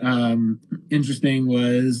was interesting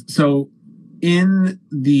was, so in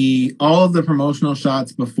all of the promotional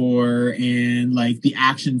shots before and like the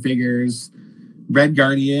action figures, Red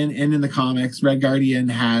Guardian, and in the comics, Red Guardian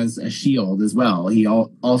has a shield as well. He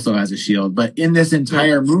also has a shield. But in this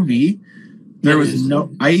entire movie, there was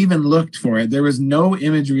I even looked for it. There was no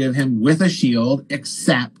imagery of him with a shield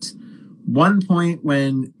except one point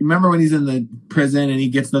remember when he's in the prison and he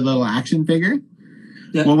gets the little action figure?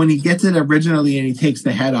 Yeah. Well, when he gets it originally and he takes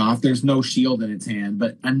the head off, there's no shield in its hand.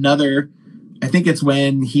 But I think it's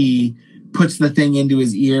when he puts the thing into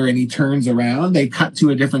his ear and he turns around, they cut to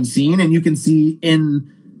a different scene, and you can see in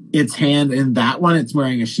its hand in that one, it's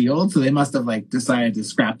wearing a shield. So they must have like decided to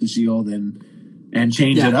scrap the shield and and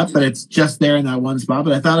change it up, but it's just there in that one spot.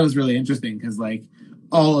 But I thought it was really interesting because like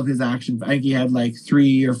all of his action, I think he had like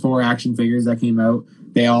 3 or 4 action figures that came out.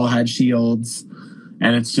 They all had shields,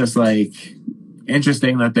 and it's just like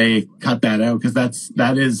interesting that they cut that out because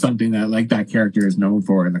that is something that like that character is known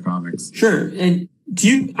for in the comics. Sure. And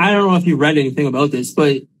I don't know if you read anything about this,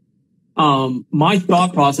 but my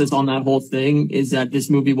thought process on that whole thing is that this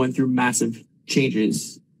movie went through massive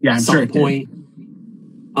changes. Yeah, I'm at sure some point.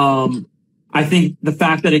 I think the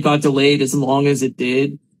fact that it got delayed as long as it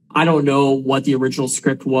did, I don't know what the original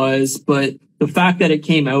script was, but the fact that it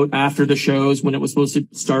came out after the shows when it was supposed to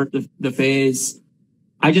start the phase,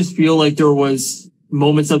 I just feel like there was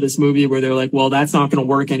moments of this movie where they're like, well, that's not going to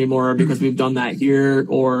work anymore because we've done that here,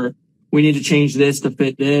 or we need to change this to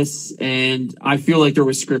fit this. And I feel like there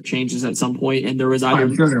was script changes at some point, and there was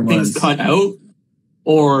either things cut out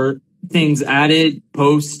or things added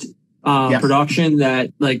post production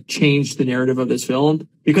that like changed the narrative of this film.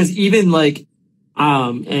 Because even like,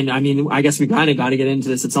 and I mean, I guess we kind of got to get into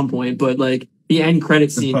this at some point, but like the end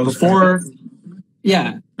credit scene before,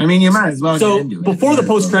 I mean, you might as well. So before the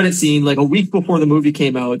post credit scene, like a week before the movie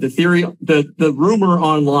came out, the rumor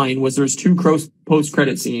online was there's 2 post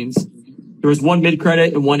credit scenes. There was one mid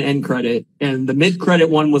credit and one end credit, and the mid credit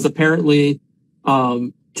one was apparently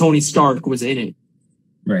Tony Stark was in it,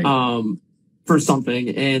 right? For something,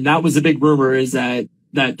 and that was the big rumor is that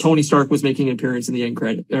Tony Stark was making an appearance in the end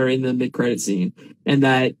credit or in the mid credit scene, and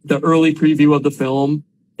that the early preview of the film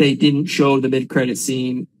they didn't show the mid credit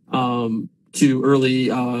scene to early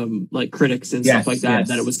like critics and stuff like that,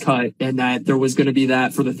 that it was cut, and that there was going to be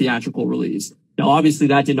that for the theatrical release. Now, obviously,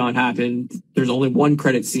 that did not happen. There's only one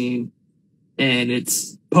credit scene, and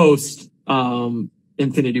it's post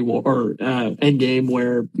Infinity War or Endgame,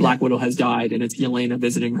 where Black Widow has died, and it's Yelena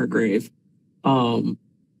visiting her grave. I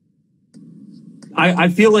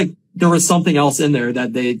feel like there was something else in there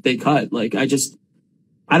that they cut. Like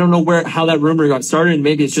I don't know how that rumor got started, and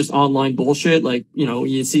maybe it's just online bullshit. Like, you know,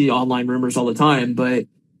 you see online rumors all the time, but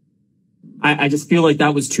I just feel like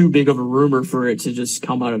that was too big of a rumor for it to just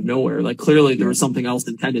come out of nowhere. Like, clearly there was something else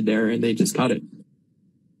intended there, and they just cut it.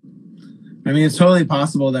 I mean, it's totally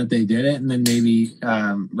possible that they did it, and then maybe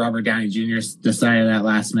Robert Downey Jr. decided at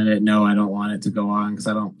last minute, no, I don't want it to go on because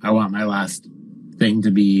I want my last thing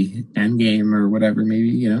to be Endgame or whatever. Maybe,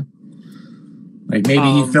 you know, like maybe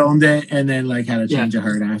he filmed it and then like had a change of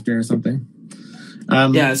heart after or something.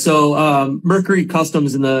 So Mercury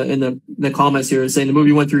Customs in the comments here is saying the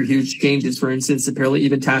movie went through huge changes. For instance, apparently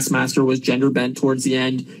even Taskmaster was gender bent towards the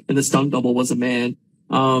end, and the stunt double was a man.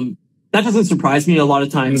 That doesn't surprise me. A lot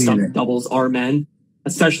of times stunt doubles are men,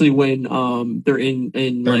 especially when they're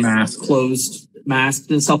in like closed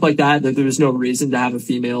masked and stuff like that. That there's no reason to have a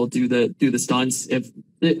female do the stunts.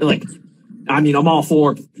 I'm all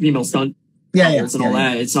for female stunt doubles and all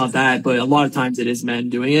that. It's not that, but a lot of times it is men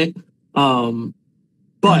doing it.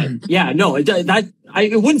 But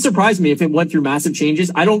it wouldn't surprise me if it went through massive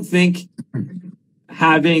changes. I don't think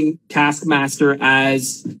having Taskmaster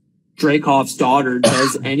as Dreykov's daughter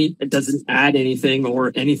doesn't add anything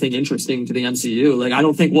or anything interesting to the MCU. Like, I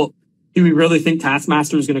don't think, do we really think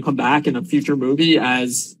Taskmaster is going to come back in a future movie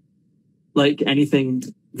as like anything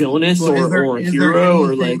villainous or a hero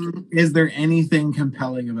or like? Is there anything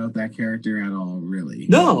compelling about that character at all? Really?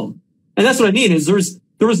 No. And that's what I mean is there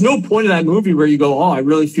was no point in that movie where you go, oh, I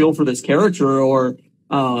really feel for this character, or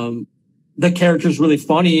the character's really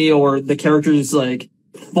funny, or the character's like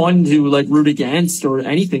fun to like root against or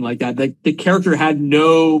anything like that. Like, the character had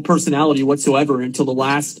no personality whatsoever until the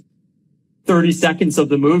last 30 seconds of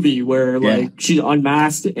the movie where like she's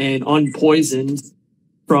unmasked and unpoisoned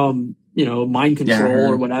from, you know, mind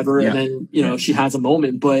control or whatever. And then, she has a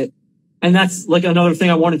moment, and that's like another thing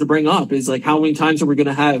I wanted to bring up is like, how many times are we going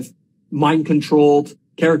to have mind controlled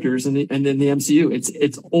characters in the MCU?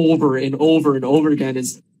 It's over and over and over again.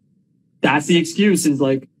 That's the excuse is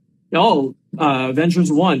like,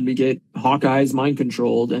 Avengers 1, we get Hawkeye's mind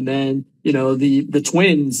controlled, and then the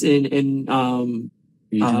twins in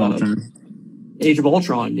Age of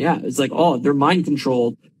Ultron, it's like, they're mind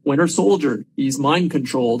controlled. Winter Soldier, he's mind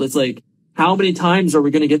controlled. It's like, how many times are we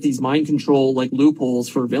going to get these mind control like loopholes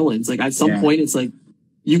for villains? Like, at some point, it's like,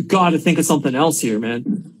 you got to think of something else here,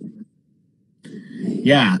 man.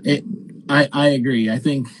 Yeah, I agree. I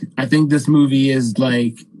think this movie is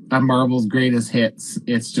like a Marvel's greatest hits.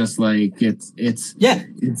 It's just like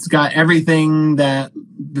it's got everything the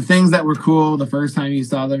things that were cool the first time you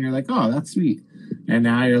saw them. You're like, oh, that's sweet, and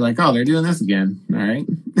now you're like, oh, they're doing this again. All right.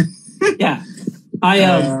 Yeah, I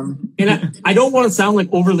don't want to sound like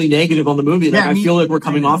overly negative on the movie. Like, I feel like we're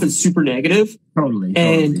coming off as super negative. Totally.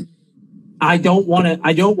 And I don't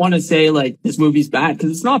want to say like this movie's bad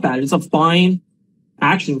because it's not bad. It's a fine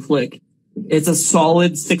action flick. It's a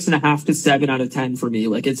solid 6.5 to 7 out of 10 for me.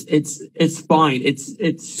 Like it's fine.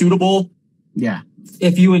 It's suitable. Yeah.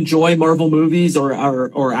 If you enjoy Marvel movies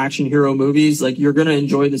or action hero movies, like you're gonna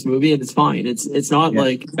enjoy this movie and it's fine. It's not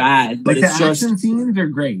like bad, but like it's the just action scenes are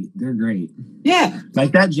great. They're great. Yeah.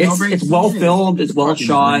 Like that jailbreak. It's well filmed, it's well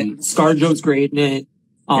shot. Great. ScarJo's great in it.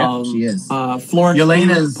 Yeah, she is. Florence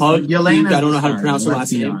Yelena's Pug. Yelena's I don't know how to pronounce her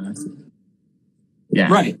last name. Honest.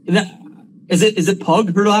 Yeah. Right. Is it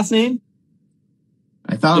Pug, her last name?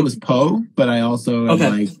 I thought it was Poe, but I also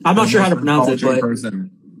I'm not sure how to pronounce it, but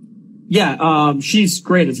person. Yeah, she's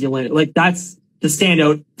great as Yelena. Like that's the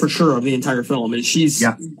standout for sure of the entire film. And she's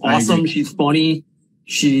awesome. She's funny.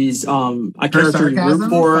 She's a character you root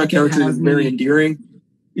for, a character who's very endearing.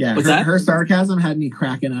 Yeah, her sarcasm had me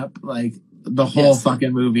cracking up like the whole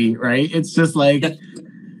fucking movie, right? It's just like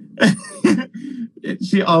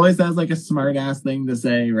she always has like a smart ass thing to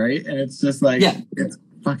say, right? And it's just like it's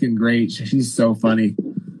fucking great. She's so funny.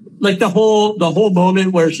 Like the whole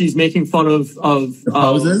moment where she's making fun of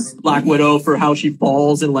poses? Black Widow for how she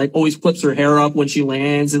falls and like always flips her hair up when she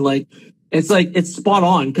lands, and like it's spot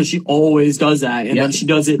on because she always does that, and then she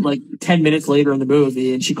does it like 10 minutes later in the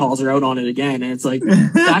movie and she calls her out on it again, and it's like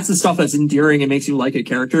that's the stuff that's endearing and makes you like a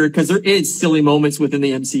character, because there is silly moments within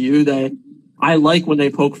the MCU that I like when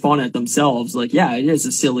they poke fun at themselves. Like, yeah, it is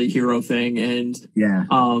a silly hero thing. And,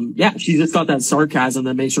 she just got that sarcasm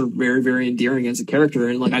that makes her very, very endearing as a character.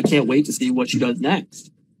 And like, I can't wait to see what she does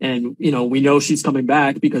next. And, you know, we know she's coming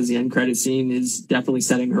back because the end credit scene is definitely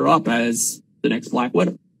setting her up as the next Black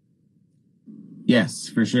Widow. Yes,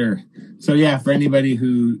 for sure. So yeah, for anybody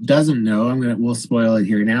who doesn't know, we'll spoil it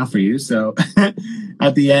here now for you. So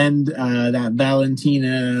at the end, that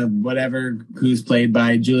Valentina, whatever, who's played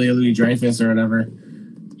by Julia Louis-Dreyfus or whatever,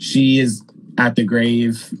 she is at the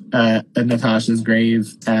grave, at Natasha's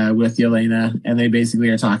grave, with Yelena, and they basically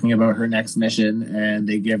are talking about her next mission, and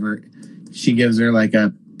she gives her like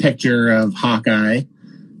a picture of Hawkeye,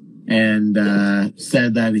 and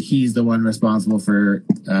said that he's the one responsible for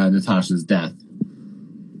Natasha's death.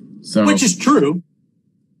 So, which is true,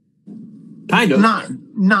 kind of.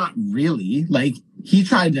 Not really. Like he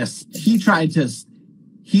tried to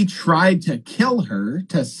kill her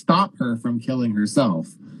to stop her from killing herself.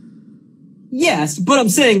 Yes, but I'm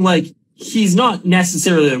saying like he's not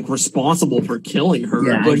necessarily responsible for killing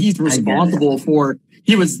her, but he's responsible for.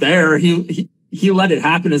 He was there. He let it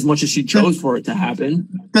happen as much as she chose for it to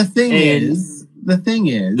happen. The thing is,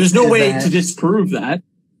 there's no way to disprove that.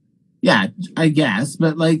 Yeah, I guess,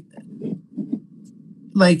 but like,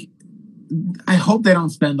 I hope they don't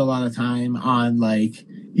spend a lot of time on like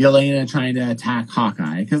Yelena trying to attack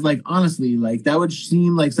Hawkeye, because like honestly, like that would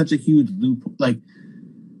seem like such a huge loop. Like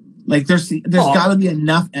there's got to be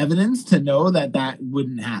enough evidence to know that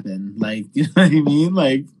wouldn't happen. Like, you know what I mean?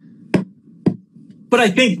 Like, but I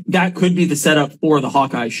think that could be the setup for the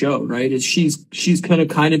Hawkeye show, right? Is she's gonna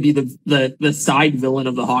kind of be the side villain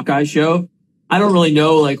of the Hawkeye show. I don't really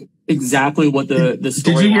know like exactly what the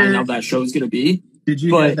storyline of that show is going to be. Did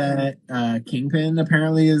you hear that Kingpin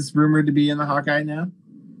apparently is rumored to be in the Hawkeye now?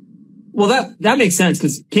 Well, that makes sense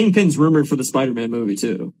because Kingpin's rumored for the Spider-Man movie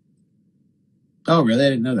too. Oh, really? I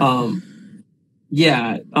didn't know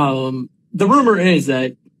that. The rumor is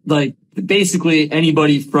that like basically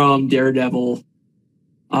anybody from Daredevil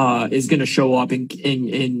is going to show up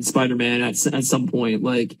in Spider-Man at some point.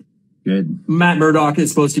 Like, good. Matt Murdock is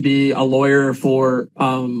supposed to be a lawyer for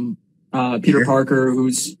Peter Parker,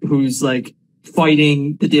 who's like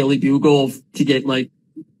fighting the Daily Bugle to get like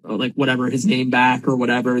whatever his name back or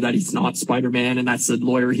whatever, that he's not Spider-Man and that's the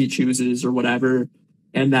lawyer he chooses or whatever.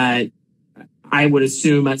 And that I would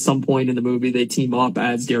assume at some point in the movie they team up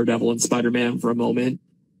as Daredevil and Spider-Man for a moment.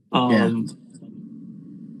 I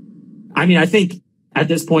mean, I think at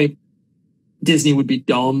this point Disney would be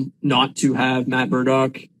dumb not to have Matt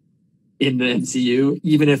Murdock in the MCU,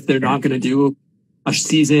 even if they're not going to do a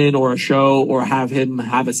season or a show or have him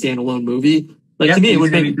have a standalone movie. Like, to me, it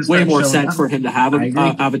would make way more sense for him to have a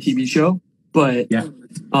TV show. But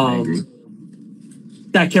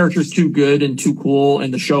that character's too good and too cool,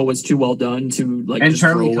 and the show was too well done to like just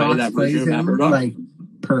Charlie throw away Cox that version of Matt Murdock. Like,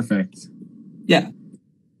 perfect. Yeah.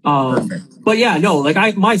 Perfect. But yeah, no,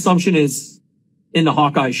 like my assumption is in the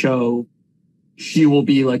Hawkeye show, she will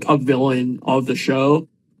be like a villain of the show,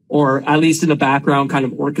 or at least in the background, kind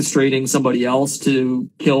of orchestrating somebody else to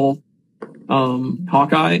kill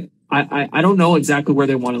Hawkeye. I don't know exactly where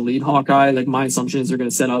they want to lead Hawkeye. Like, my assumption is they're going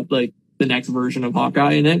to set up like the next version of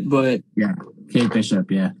Hawkeye in it, but yeah, Kate Bishop,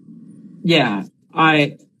 yeah.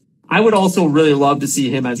 I I would also really love to see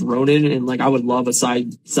him as Ronin, and like I would love a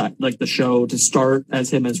side like the show to start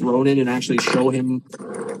as him as Ronin and actually show him.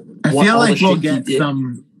 I feel like we'll get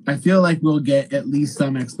some. I feel like we'll get at least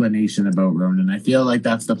some explanation about Ronin. I feel like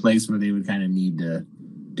that's the place where they would kind of need to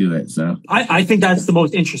do it. So I think that's the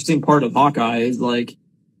most interesting part of Hawkeye is like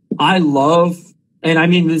I love, and I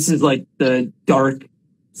mean this is like the dark,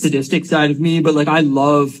 sadistic side of me, but like I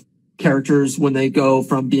love characters when they go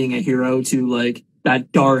from being a hero to like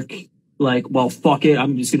that dark, like, well, fuck it,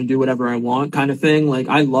 I'm just going to do whatever I want kind of thing. Like,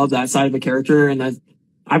 I love that side of a character, and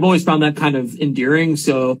I've always found that kind of endearing.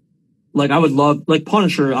 So, like, I would love, like,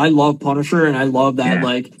 Punisher. I love Punisher, and I love that,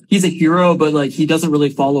 like, he's a hero, but, like, he doesn't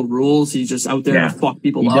really follow rules. He's just out there to fuck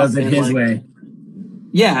people up. He does it his way.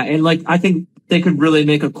 Yeah, and, like, I think they could really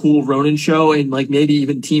make a cool Ronin show and, like, maybe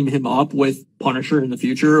even team him up with Punisher in the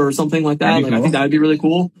future or something like that. Like, cool. I think that would be really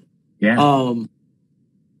cool. Yeah.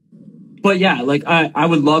 But yeah, like I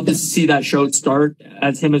would love to see that show start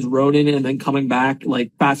as him as Ronin and then coming back,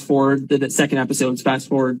 like fast forward the second episodes, fast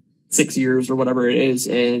forward 6 years or whatever it is,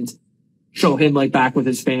 and show him like back with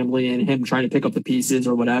his family and him trying to pick up the pieces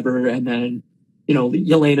or whatever. And then, you know,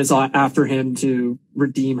 Yelena's after him to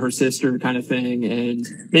redeem her sister kind of thing. And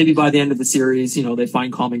maybe by the end of the series, you know, they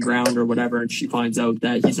find common ground or whatever, and she finds out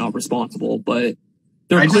that he's not responsible, but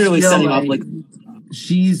they're clearly setting up like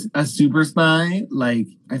she's a super spy. Like,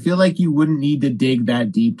 I feel like you wouldn't need to dig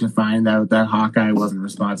that deep to find out that Hawkeye wasn't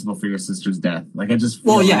responsible for your sister's death. Like, I just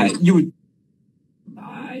feel you would.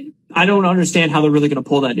 I don't understand how they're really going to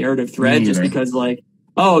pull that narrative thread just because, like,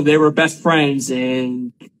 oh, they were best friends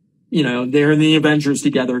and, you know, they're in the Avengers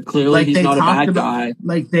together. Clearly, like, he's not a bad guy.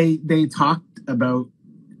 Like, they talked about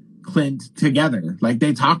Clint together. Like,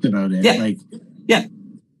 they talked about it. Yeah. Like, yeah.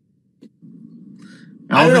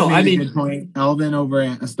 I don't know. Made a good point. Elvin over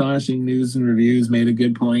at Astonishing News and Reviews made a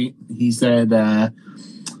good point. He said that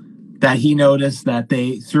he noticed that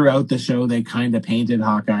they throughout the show they kind of painted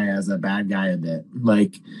Hawkeye as a bad guy a bit.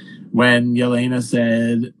 Like when Yelena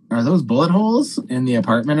said, "Are those bullet holes in the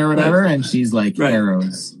apartment or whatever?" and she's like,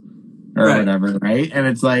 "Arrows." Or whatever, right? And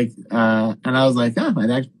it's like, and I was like, oh,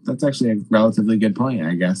 that's actually a relatively good point,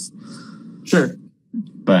 I guess. Sure.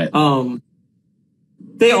 But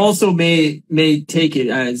they also may take it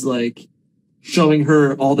as like showing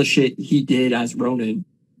her all the shit he did as Ronin,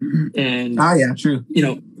 and yeah, true. You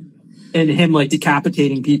know, and him like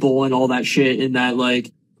decapitating people and all that shit, and that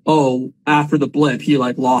like, oh, after the blip, he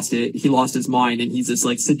like lost it, he lost his mind, and he's this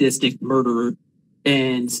like sadistic murderer,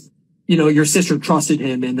 and you know, your sister trusted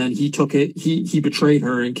him, and then he took it, he betrayed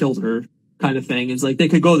her and killed her. Kind of thing is like they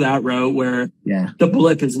could go that route where the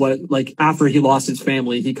blip is what, like, after he lost his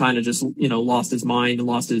family, he kind of just, you know, lost his mind and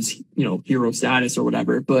lost his, you know, hero status or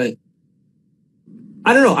whatever. But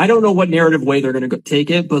I don't know what narrative way they're going to take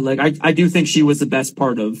it, but like I do think she was the best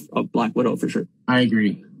part of Black Widow for sure. I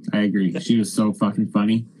agree. Yeah. She was so fucking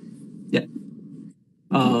funny. Yeah.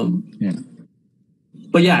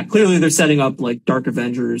 But yeah, clearly they're setting up like Dark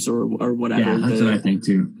Avengers or whatever. Yeah, that's what I think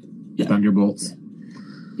too. Yeah. Thunderbolts.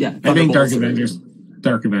 Yeah, I think Dark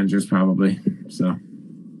Avengers probably. So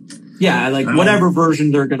yeah, like whatever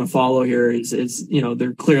version they're going to follow here is, you know,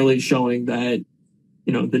 they're clearly showing that,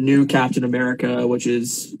 you know, the new Captain America, which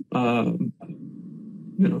is, you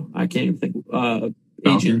know, I can't even think,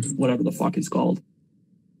 Agent, whatever the fuck he's called.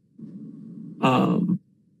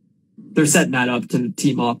 They're setting that up to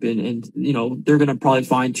team up and you know, they're going to probably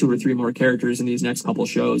find 2 or 3 more characters in these next couple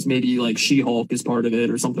shows. Maybe like She-Hulk is part of it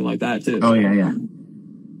or something like that too. Oh yeah.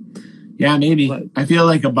 Yeah, maybe. But I feel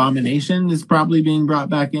like Abomination is probably being brought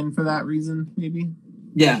back in for that reason, maybe.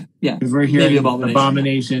 Yeah. Because we're hearing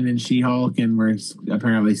Abomination and She-Hulk, and we're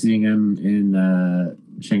apparently seeing him in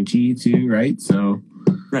Shang-Chi too, right? So,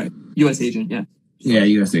 right. U.S. Agent, yeah. Yeah,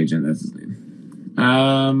 U.S. Agent, that's his name.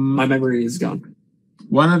 My memory is gone.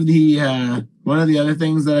 One of the other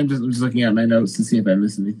things that I'm just looking at my notes to see if I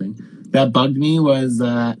missed anything that bugged me was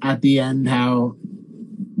at the end how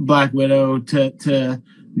Black Widow to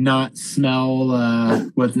not smell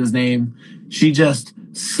what's his name, she just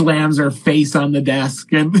slams her face on the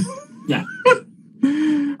desk and yeah.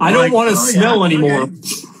 I don't want to smell anymore.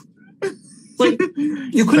 Okay. Like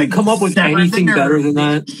you couldn't come up with anything better than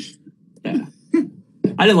that. Yeah,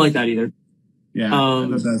 I didn't like that either. Yeah, I thought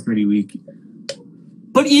that was pretty weak.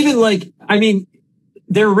 But even like, I mean,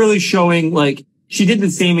 they're really showing like she did the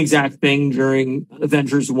same exact thing during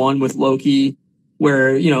Avengers 1 with Loki,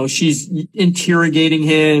 where, you know, she's interrogating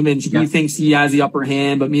him and he thinks he has the upper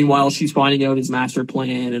hand, but meanwhile she's finding out his master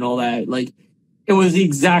plan and all that. Like, it was the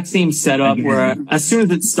exact same setup where as soon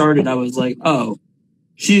as it started, I was like, oh,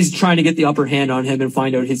 she's trying to get the upper hand on him and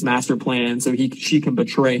find out his master plan so she can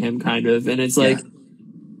betray him kind of. And it's like,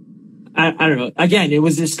 I don't know. Again, it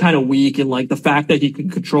was just kind of weak, and like the fact that he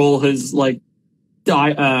could control his like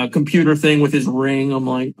computer thing with his ring. I'm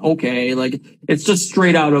like, okay, like it's just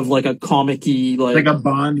straight out of like a comic-y, like a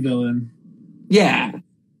Bond villain. Yeah.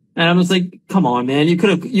 And I was like, come on, man, you could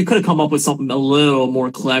have come up with something a little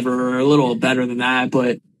more clever or a little better than that.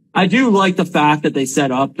 But I do like the fact that they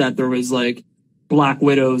set up that there was like Black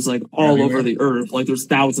Widows like all over the earth. Like there's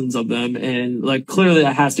thousands of them, and like clearly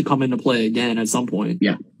that has to come into play again at some point.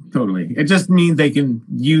 Yeah. Totally. It just means they can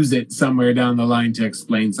use it somewhere down the line to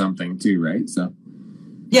explain something too, right? So,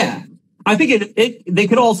 yeah, I think they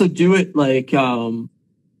could also do it like kind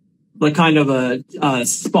of a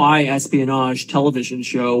spy espionage television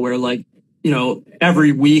show where like, you know,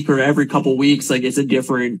 every week or every couple weeks, like it's a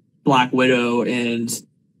different Black Widow and,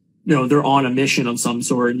 you know, they're on a mission of some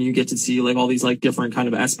sort and you get to see like all these like different kind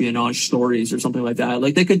of espionage stories or something like that.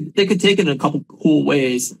 Like they could take it in a couple cool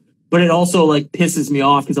ways. But it also like pisses me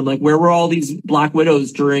off because I'm like, where were all these Black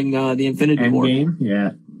Widows during the Infinity War? Endgame,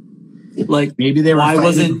 yeah. Like maybe they were. Why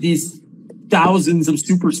wasn't these thousands of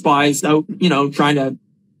super spies out, you know, trying to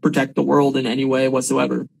protect the world in any way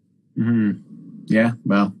whatsoever? Mm-hmm. Yeah,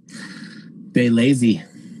 well, they lazy.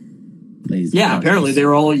 Yeah, apparently they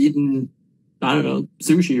were all eating, I don't know,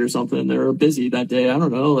 sushi or something. They were busy that day. I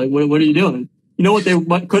don't know. Like, what are you doing? You know what they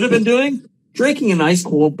could have been doing? Drinking an ice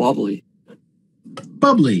cold bubbly.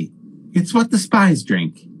 Bubbly. It's what the spies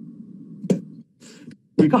drink.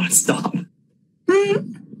 We gotta stop. But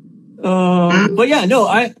yeah, no,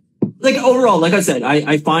 I like overall, like I said,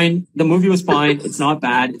 I find the movie was fine. It's not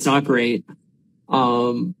bad. It's not great.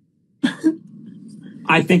 I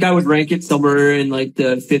think I would rank it somewhere in like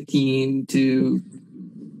the 15 to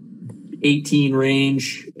 18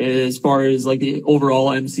 range as far as like the overall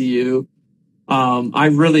MCU. I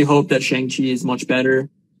really hope that Shang-Chi is much better.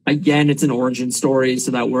 Again, it's an origin story, so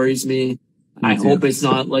that worries me. I hope it's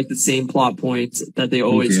not like the same plot points that they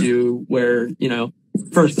always do where, you know,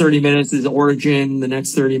 first 30 minutes is origin, the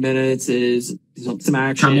next 30 minutes is some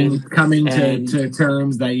action. Coming to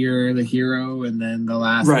terms that you're the hero, and then the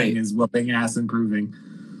last right. thing is whooping ass and proving.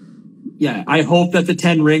 Yeah, I hope that the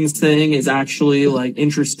 10 Rings thing is actually like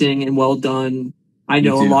interesting and well done. I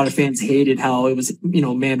know a lot of fans hated how it was, you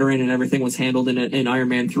know, Mandarin and everything was handled in Iron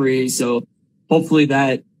Man 3, so hopefully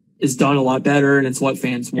that is done a lot better and it's what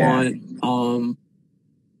fans want.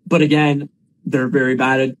 But again, they're very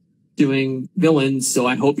bad at doing villains, so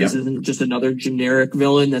I hope this isn't just another generic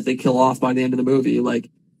villain that they kill off by the end of the movie.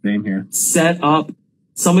 Like, same here. Set up.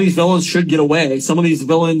 Some of these villains should get away. Some of these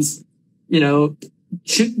villains, you know,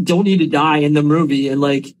 don't need to die in the movie. And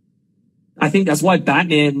like, I think that's why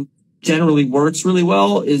Batman generally works really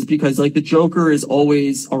well, is because like the Joker is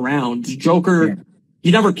always around. The Joker,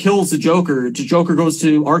 he never kills the Joker. The Joker goes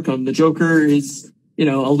to Arkham. The Joker is, you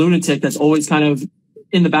know, a lunatic that's always kind of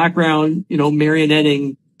in the background, you know,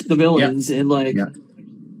 marionetting the villains. And like,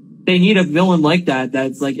 they need a villain like that,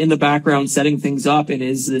 that's like in the background setting things up and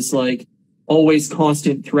is this like always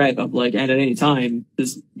constant threat of like, and at any time,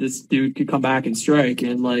 this dude could come back and strike.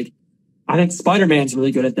 And like, I think Spider-Man's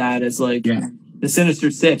really good at that. It's like, the Sinister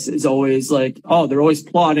Six is always like, oh, they're always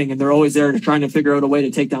plotting and they're always there to trying to figure out a way to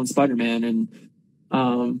take down Spider-Man.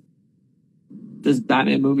 And, does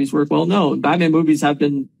Batman movies work well? No, Batman movies have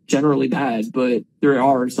been generally bad, but there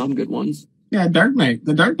are some good ones. Yeah, the Dark Knight,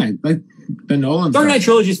 like the Nolan. Dark Knight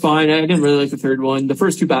trilogy is fine. I didn't really like the third one. The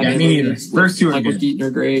first two Batman movies, first two are Michael good. Keaton are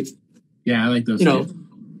great. Yeah, I like those. You know,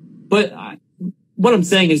 but what I'm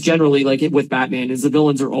saying is generally like with Batman is the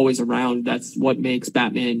villains are always around. That's what makes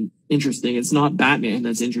Batman interesting. It's not Batman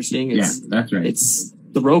that's interesting. It's, that's right. It's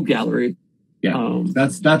the rogue gallery. Yeah,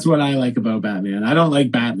 that's what I like about Batman. I don't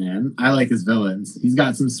like Batman. I like his villains. He's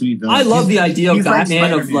got some sweet villains. I love the idea of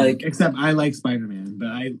Batman like of like, except I like Spider-Man, but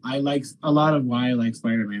I like a lot of why I like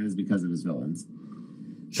Spider-Man is because of his villains.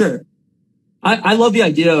 Sure, I love the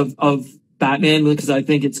idea of Batman because I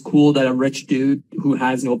think it's cool that a rich dude who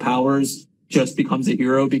has no powers just becomes a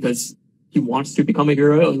hero because he wants to become a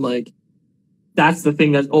hero, and like that's the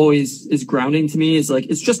thing that always is grounding to me is like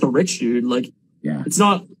it's just a rich dude. Like, it's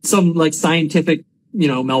not some like scientific, you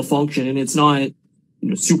know, malfunction, and it's not, you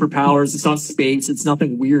know, superpowers. It's not space. It's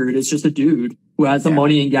nothing weird. It's just a dude who has the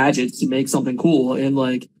money and gadgets to make something cool, and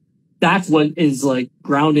like that's what is like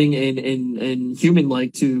grounding and human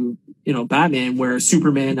like to, you know, Batman. Where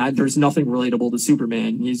Superman, there's nothing relatable to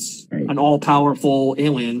Superman. He's an all powerful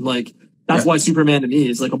alien. Like that's why Superman to me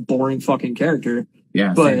is like a boring fucking character.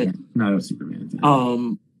 Yeah, but not a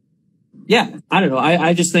Superman. Yeah, I don't know.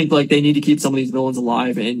 I just think like they need to keep some of these villains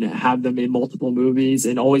alive and have them in multiple movies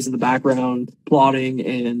and always in the background plotting.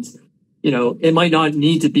 And, you know, it might not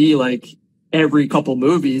need to be like every couple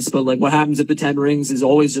movies, but like what happens at the Ten Rings is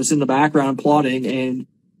always just in the background plotting, and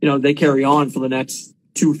they carry on for the next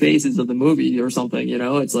 2 phases of the movie or something.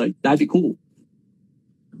 It's like that'd be cool.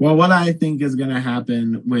 Well, what I think is going to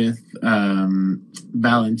happen with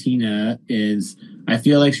Valentina is I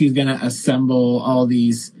feel like she's going to assemble all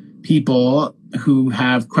these people who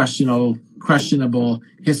have questionable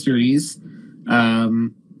histories,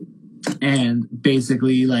 and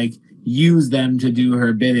basically like use them to do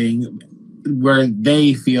her bidding. Where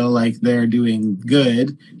they feel like they're doing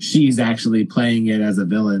good, she's actually playing it as a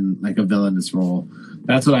villain, like a villainous role.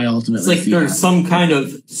 That's what I ultimately It's like see there's some kind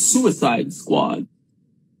of Suicide Squad.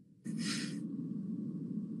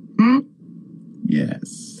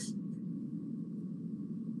 Yes.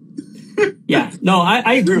 Yeah. No,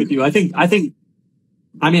 I agree with you. I think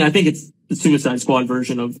it's the Suicide Squad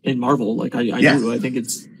version of in Marvel. Like I do. I think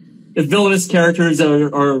it's the villainous characters that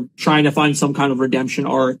are trying to find some kind of redemption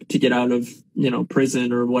arc to get out of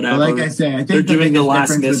prison or whatever. But like I say, I think they're doing the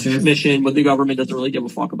last mission, but the government doesn't really give a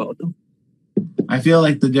fuck about them. I feel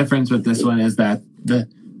like the difference with this one is that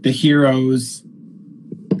the heroes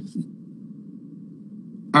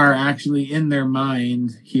are actually in their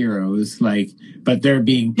mind heroes, but they're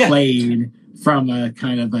being played from a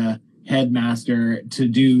kind of a headmaster to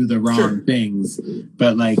do the wrong things.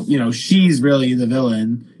 But she's really the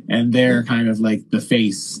villain and they're kind of like the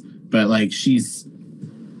face, but she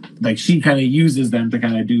kind of uses them to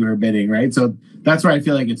kind of do her bidding, right? So that's where I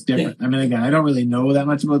feel like it's different. I mean, again, I don't really know that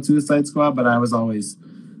much about Suicide Squad, but I was always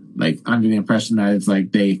under the impression that it's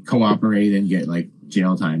like they cooperate and get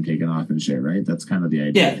jail time taken off and shit, right? That's kind of the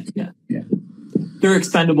idea. Yeah. They're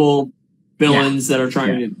expendable villains that are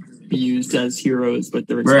trying to be used as heroes, but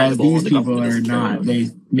they're expendable. Whereas these people are not. They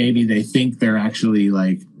think they're actually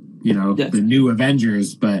the new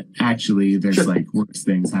Avengers, but actually there's worse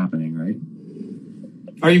things happening, right?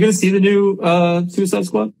 Are you going to see the new Suicide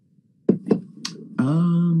Squad?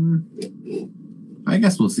 I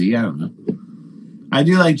guess we'll see. I don't know. I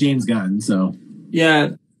do like James Gunn, so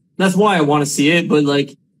yeah, that's why I want to see it. But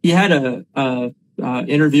he had a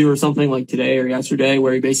interview or something today or yesterday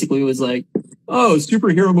where he basically was like, "Oh,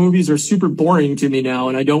 superhero movies are super boring to me now,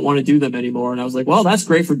 and I don't want to do them anymore." And I was like, "Well, that's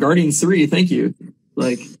great for Guardians 3. Thank you."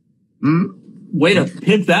 Way to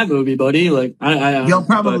pimp that movie, buddy. He'll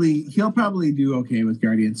probably do okay with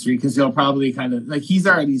Guardians 3 because he'll probably kind of he's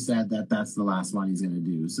already said that that's the last one he's going to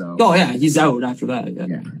do. So he's out after that.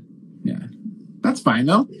 Yeah. That's fine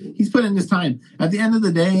though. He's put in his time. At the end of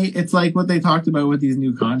the day, it's like what they talked about with these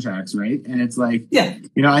new contracts, right? And it's I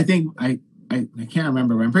think I can't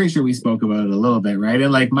remember, but I'm pretty sure we spoke about it a little bit, right?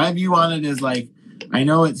 And my view on it is I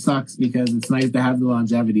know it sucks because it's nice to have the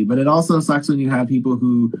longevity, but it also sucks when you have people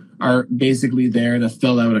who are basically there to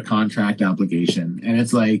fill out a contract application. And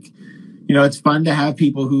it's it's fun to have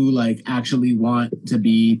people who actually want to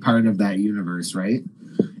be part of that universe, right?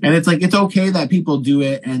 And it's it's okay that people do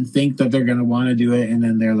it and think that they're going to want to do it. And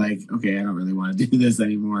then they're okay, I don't really want to do this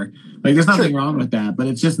anymore. There's nothing wrong with that, but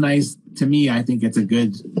it's just nice to me. I think it's a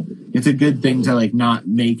good thing to not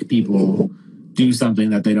make people do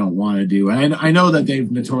something that they don't want to do. And I know that they've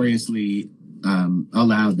notoriously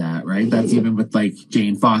allowed that, right? That's even with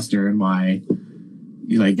Jane Foster and why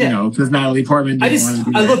because Natalie Portman didn't want to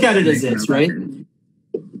do that. I look at it as this, right?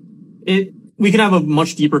 We can have a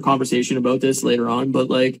much deeper conversation about this later on, but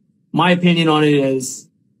my opinion on it is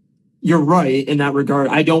you're right in that regard.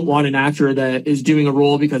 I don't want an actor that is doing a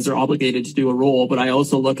role because they're obligated to do a role, but I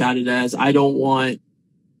also look at it as I don't want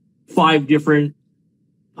 5 different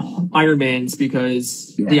Iron Mans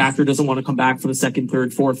because the actor doesn't want to come back for the 2nd,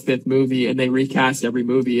 3rd, 4th, 5th movie and they recast every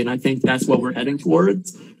movie. And I think that's what we're heading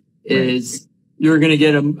towards is you're going to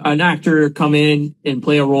get an actor come in and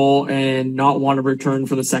play a role and not want to return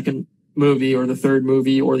for the 2nd movie or the 3rd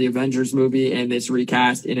movie or the Avengers movie, and it's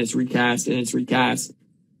recast and it's recast and it's recast.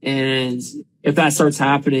 And if that starts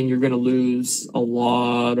happening, you're going to lose a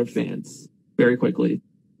lot of fans very quickly.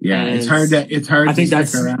 Yeah, and it's hard to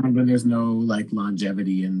stick around when there's no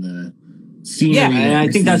longevity in the scenery. Yeah, and I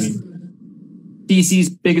think that's DC's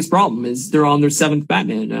biggest problem is they're on their 7th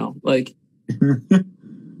Batman now.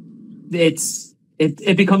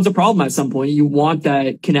 It becomes a problem at some point. You want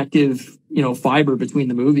that connective fiber between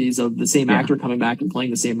the movies of the same actor coming back and playing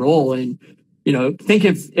the same role. And, think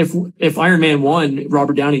if Iron Man 1,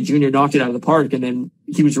 Robert Downey Jr. knocked it out of the park and then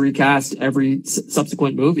he was recast every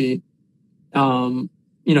subsequent movie,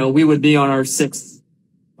 we would be on our 6th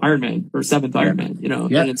Iron Man or 7th Iron Man,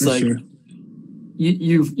 and it's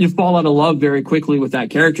you fall out of love very quickly with that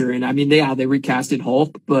character. And I mean, they recasted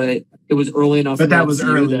Hulk, but it was early enough. But that was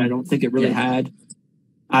early that I don't think it really had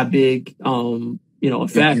a big,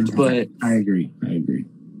 effect. But I agree.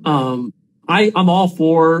 I'm all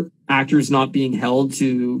for actors not being held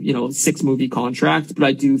to, 6-movie contract, but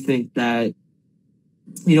I do think that,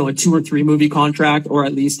 a 2 or 3 movie contract, or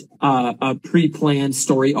at least a pre-planned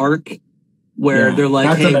story arc where they're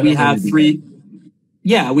like, hey, we have 3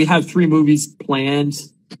 movies planned.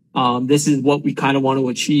 This is what we kind of want to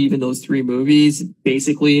achieve in those 3 movies.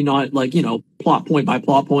 Basically not like, plot point by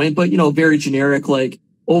plot point, but, very generic, like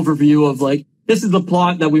overview of like, this is the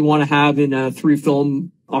plot that we want to have in a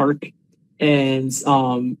 3-film arc. And,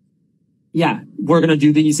 we're going to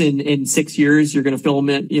do these in 6 years. You're going to film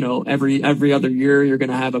it, every other year. You're going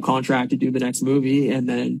to have a contract to do the next movie. And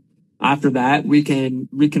then after that, we can,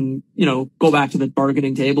 go back to the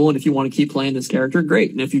bargaining table. And if you want to keep playing this character,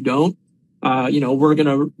 great. And if you don't, we're going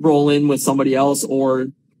to roll in with somebody else or,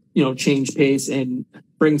 change pace and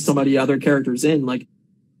bring other characters in. Like,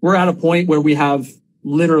 we're at a point where we have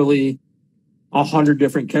literally 100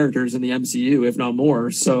 different characters in the MCU, if not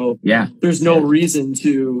more. So there's no reason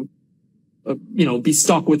to, be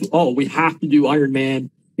stuck with, we have to do Iron Man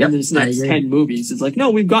in this next 10 movies. It's like, no,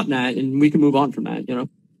 we've gotten that and we can move on from that,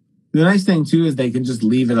 The nice thing too is they can just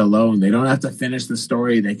leave it alone. They don't have to finish the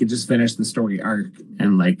story. They could just finish the story arc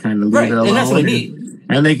and like kind of leave it alone. And that's what I mean.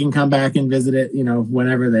 And they can come back and visit it,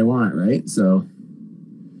 whenever they want, right? So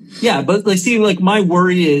yeah, but my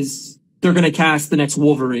worry is they're going to cast the next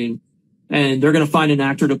Wolverine and they're going to find an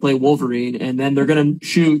actor to play Wolverine and then they're going to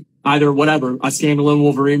shoot either a standalone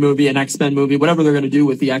Wolverine movie, an X-Men movie, whatever they're going to do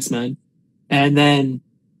with the X-Men. And then,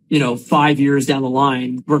 5 years down the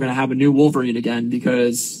line, we're going to have a new Wolverine again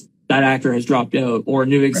because that actor has dropped out, or a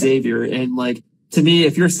new Xavier. And like, to me,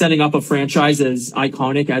 if you're setting up a franchise as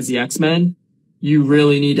iconic as the X-Men, you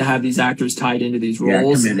really need to have these actors tied into these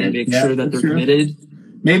roles and make sure that they're committed.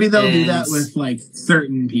 Maybe they'll do that with like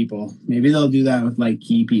certain people. Maybe they'll do that with like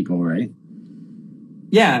key people, right?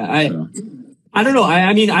 Yeah, I don't know.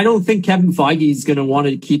 I mean, I don't think Kevin Feige is going to want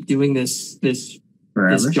to keep doing this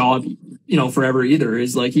job, forever either.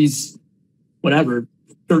 Is like, he's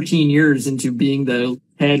 13 years into being the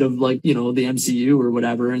head of like, the MCU or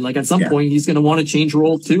whatever. And like, at some point he's going to want to change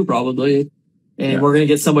roles too, probably. And we're going to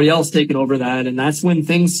get somebody else taking over that. And that's when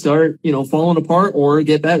things start, falling apart or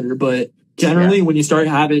get better. But generally when you start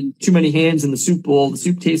having too many hands in the soup bowl, the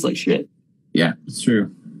soup tastes like shit. Yeah, it's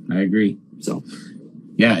true. I agree. So.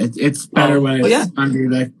 Yeah, it's better when it's under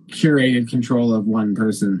the curated control of one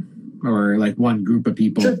person or like one group of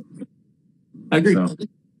people. Sure. I agree. So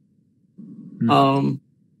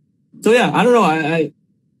yeah, I don't know.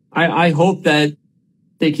 I hope that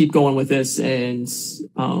they keep going with this. And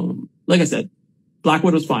like I said, Black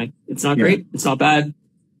Widow's fine. It's not great. It's not bad.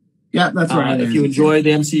 Yeah, that's right. If you enjoy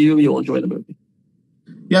the MCU, you'll enjoy the movie.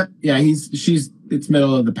 Yep. Yeah, it's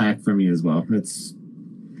middle of the pack for me as well.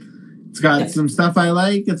 It's got some stuff I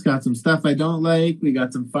like. It's got some stuff I don't like. We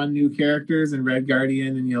got some fun new characters in Red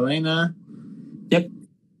Guardian and Yelena. Yep.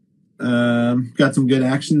 Got some good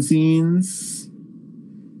action scenes.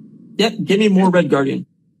 Yep. Give me more Red Guardian.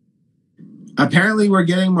 Apparently, we're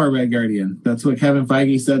getting more Red Guardian. That's what Kevin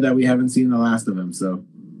Feige said, that we haven't seen the last of him. So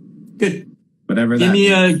good. Whatever. Give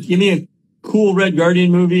me a cool Red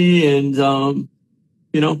Guardian movie, and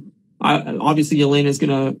obviously Yelena's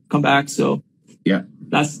gonna come back. So yeah.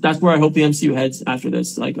 That's where I hope the MCU heads after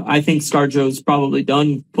this. Like, I think ScarJo's probably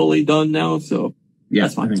fully done now. So yeah,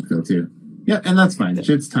 that's fine. I think so too. Yeah, and that's fine. Yeah.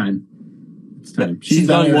 It's time. It's time. She's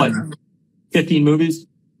done what? 15 movies?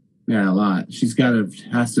 Yeah, a lot. Has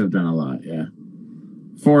to have done a lot. Yeah,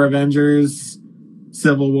 4 Avengers,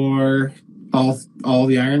 Civil War, all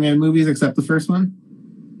the Iron Man movies except the first one.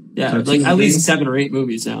 Yeah, so like at least 7 or 8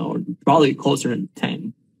 movies now, probably closer to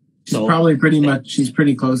 10. She's probably she's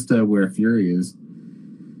pretty close to where Fury is.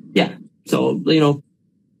 Yeah. So,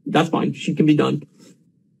 that's fine. She can be done.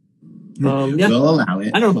 We'll allow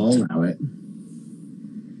it. We'll allow it.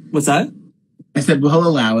 What's that? I said we'll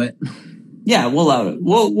allow it. Yeah, we'll allow it.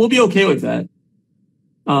 We'll be okay with that.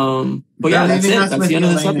 But yeah, that's it. That's the end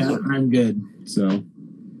of this episode. I'm good. So.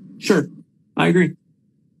 Sure. I agree.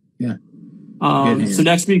 Yeah. So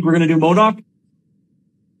next week we're going to do MODOK?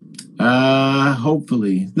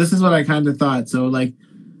 Hopefully. This is what I kind of thought. So, like,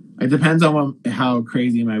 it depends on how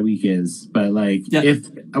crazy my week is. But, like, I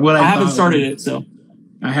haven't started it, so.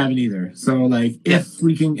 I haven't either. So, like, if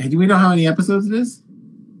we can... Do we know how many episodes it is?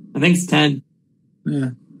 I think it's 10.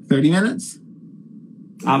 Yeah. 30 minutes?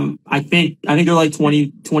 I think they're like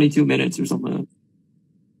 22 minutes or something like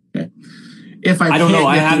that. Okay. If I don't know.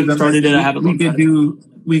 I haven't started it. I haven't looked at it.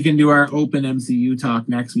 We can do our open MCU talk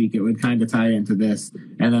next week. It would kind of tie into this.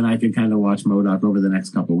 And then I could kind of watch MODOK over the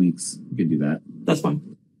next couple weeks. We could do that. That's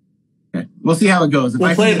fine. Okay. We'll see how it goes.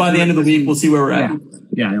 We'll play it by the end of the week. We'll see where we're at.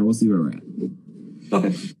 Yeah, we'll see where we're at.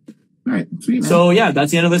 Okay. All right, sweet, man. So yeah,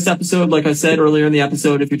 that's the end of this episode. Like I said earlier in the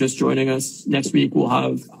episode, if you're just joining us, next week we'll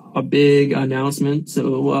have a big announcement.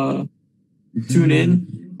 So tune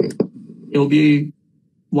in. It'll be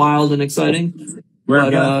wild and exciting.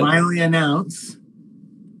 We're gonna finally announce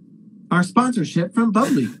our sponsorship from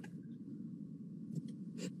Bubbly.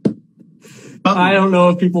 I don't know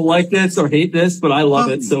if people like this or hate this, but I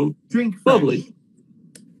love it. So drink fresh. Bubbly.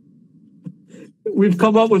 We've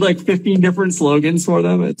come up with like 15 different slogans for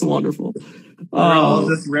them. It's wonderful. They're all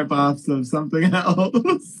just rip-offs of something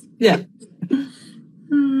else. Yeah.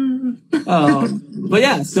 But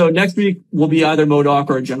yeah, so next week will be either MODOK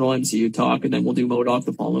or a general MCU talk, and then we'll do MODOK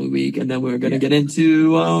the following week, and then we're going to get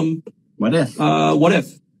into What If. What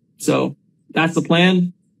If. So that's the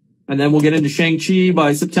plan. And then we'll get into Shang-Chi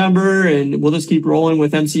by September, and we'll just keep rolling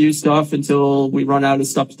with MCU stuff until we run out of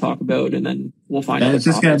stuff to talk about, and then we'll find out. And it's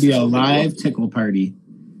just going to be a live tickle party.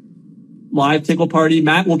 Live tickle party.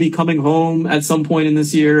 Matt will be coming home at some point in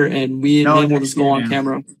this year, and we and him will just go on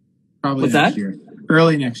camera. Probably What's next that? year.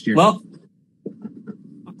 Early next year. Well,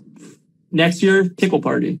 next year, tickle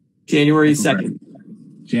party. January 2nd.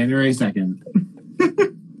 January 2nd.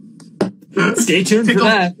 Stay tuned for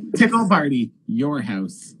that. Tickle party. Your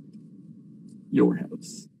house. Your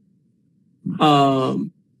house.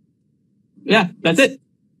 Yeah, that's it.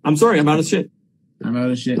 I'm sorry, I'm out of shit. I'm out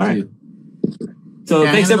of shit all too. Right. So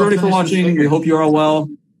thanks everybody for watching. We hope you're all well.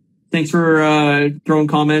 Thanks for throwing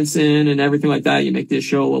comments in and everything like that. You make this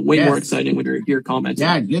show way more exciting when you're commenting.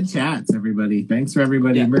 Yeah, good chats, everybody. Thanks for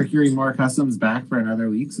everybody. Yeah. Mercury More Customs back for another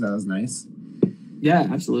week, so that was nice. Yeah,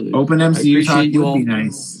 absolutely. Open MCU talk would be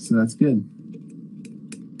nice, so that's good.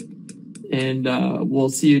 And we'll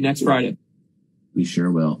see you next Friday. We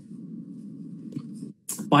sure will.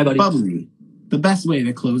 Bye, buddy. Bubbly. The best way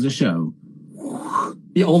to close a show.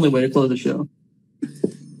 The only way to close a show.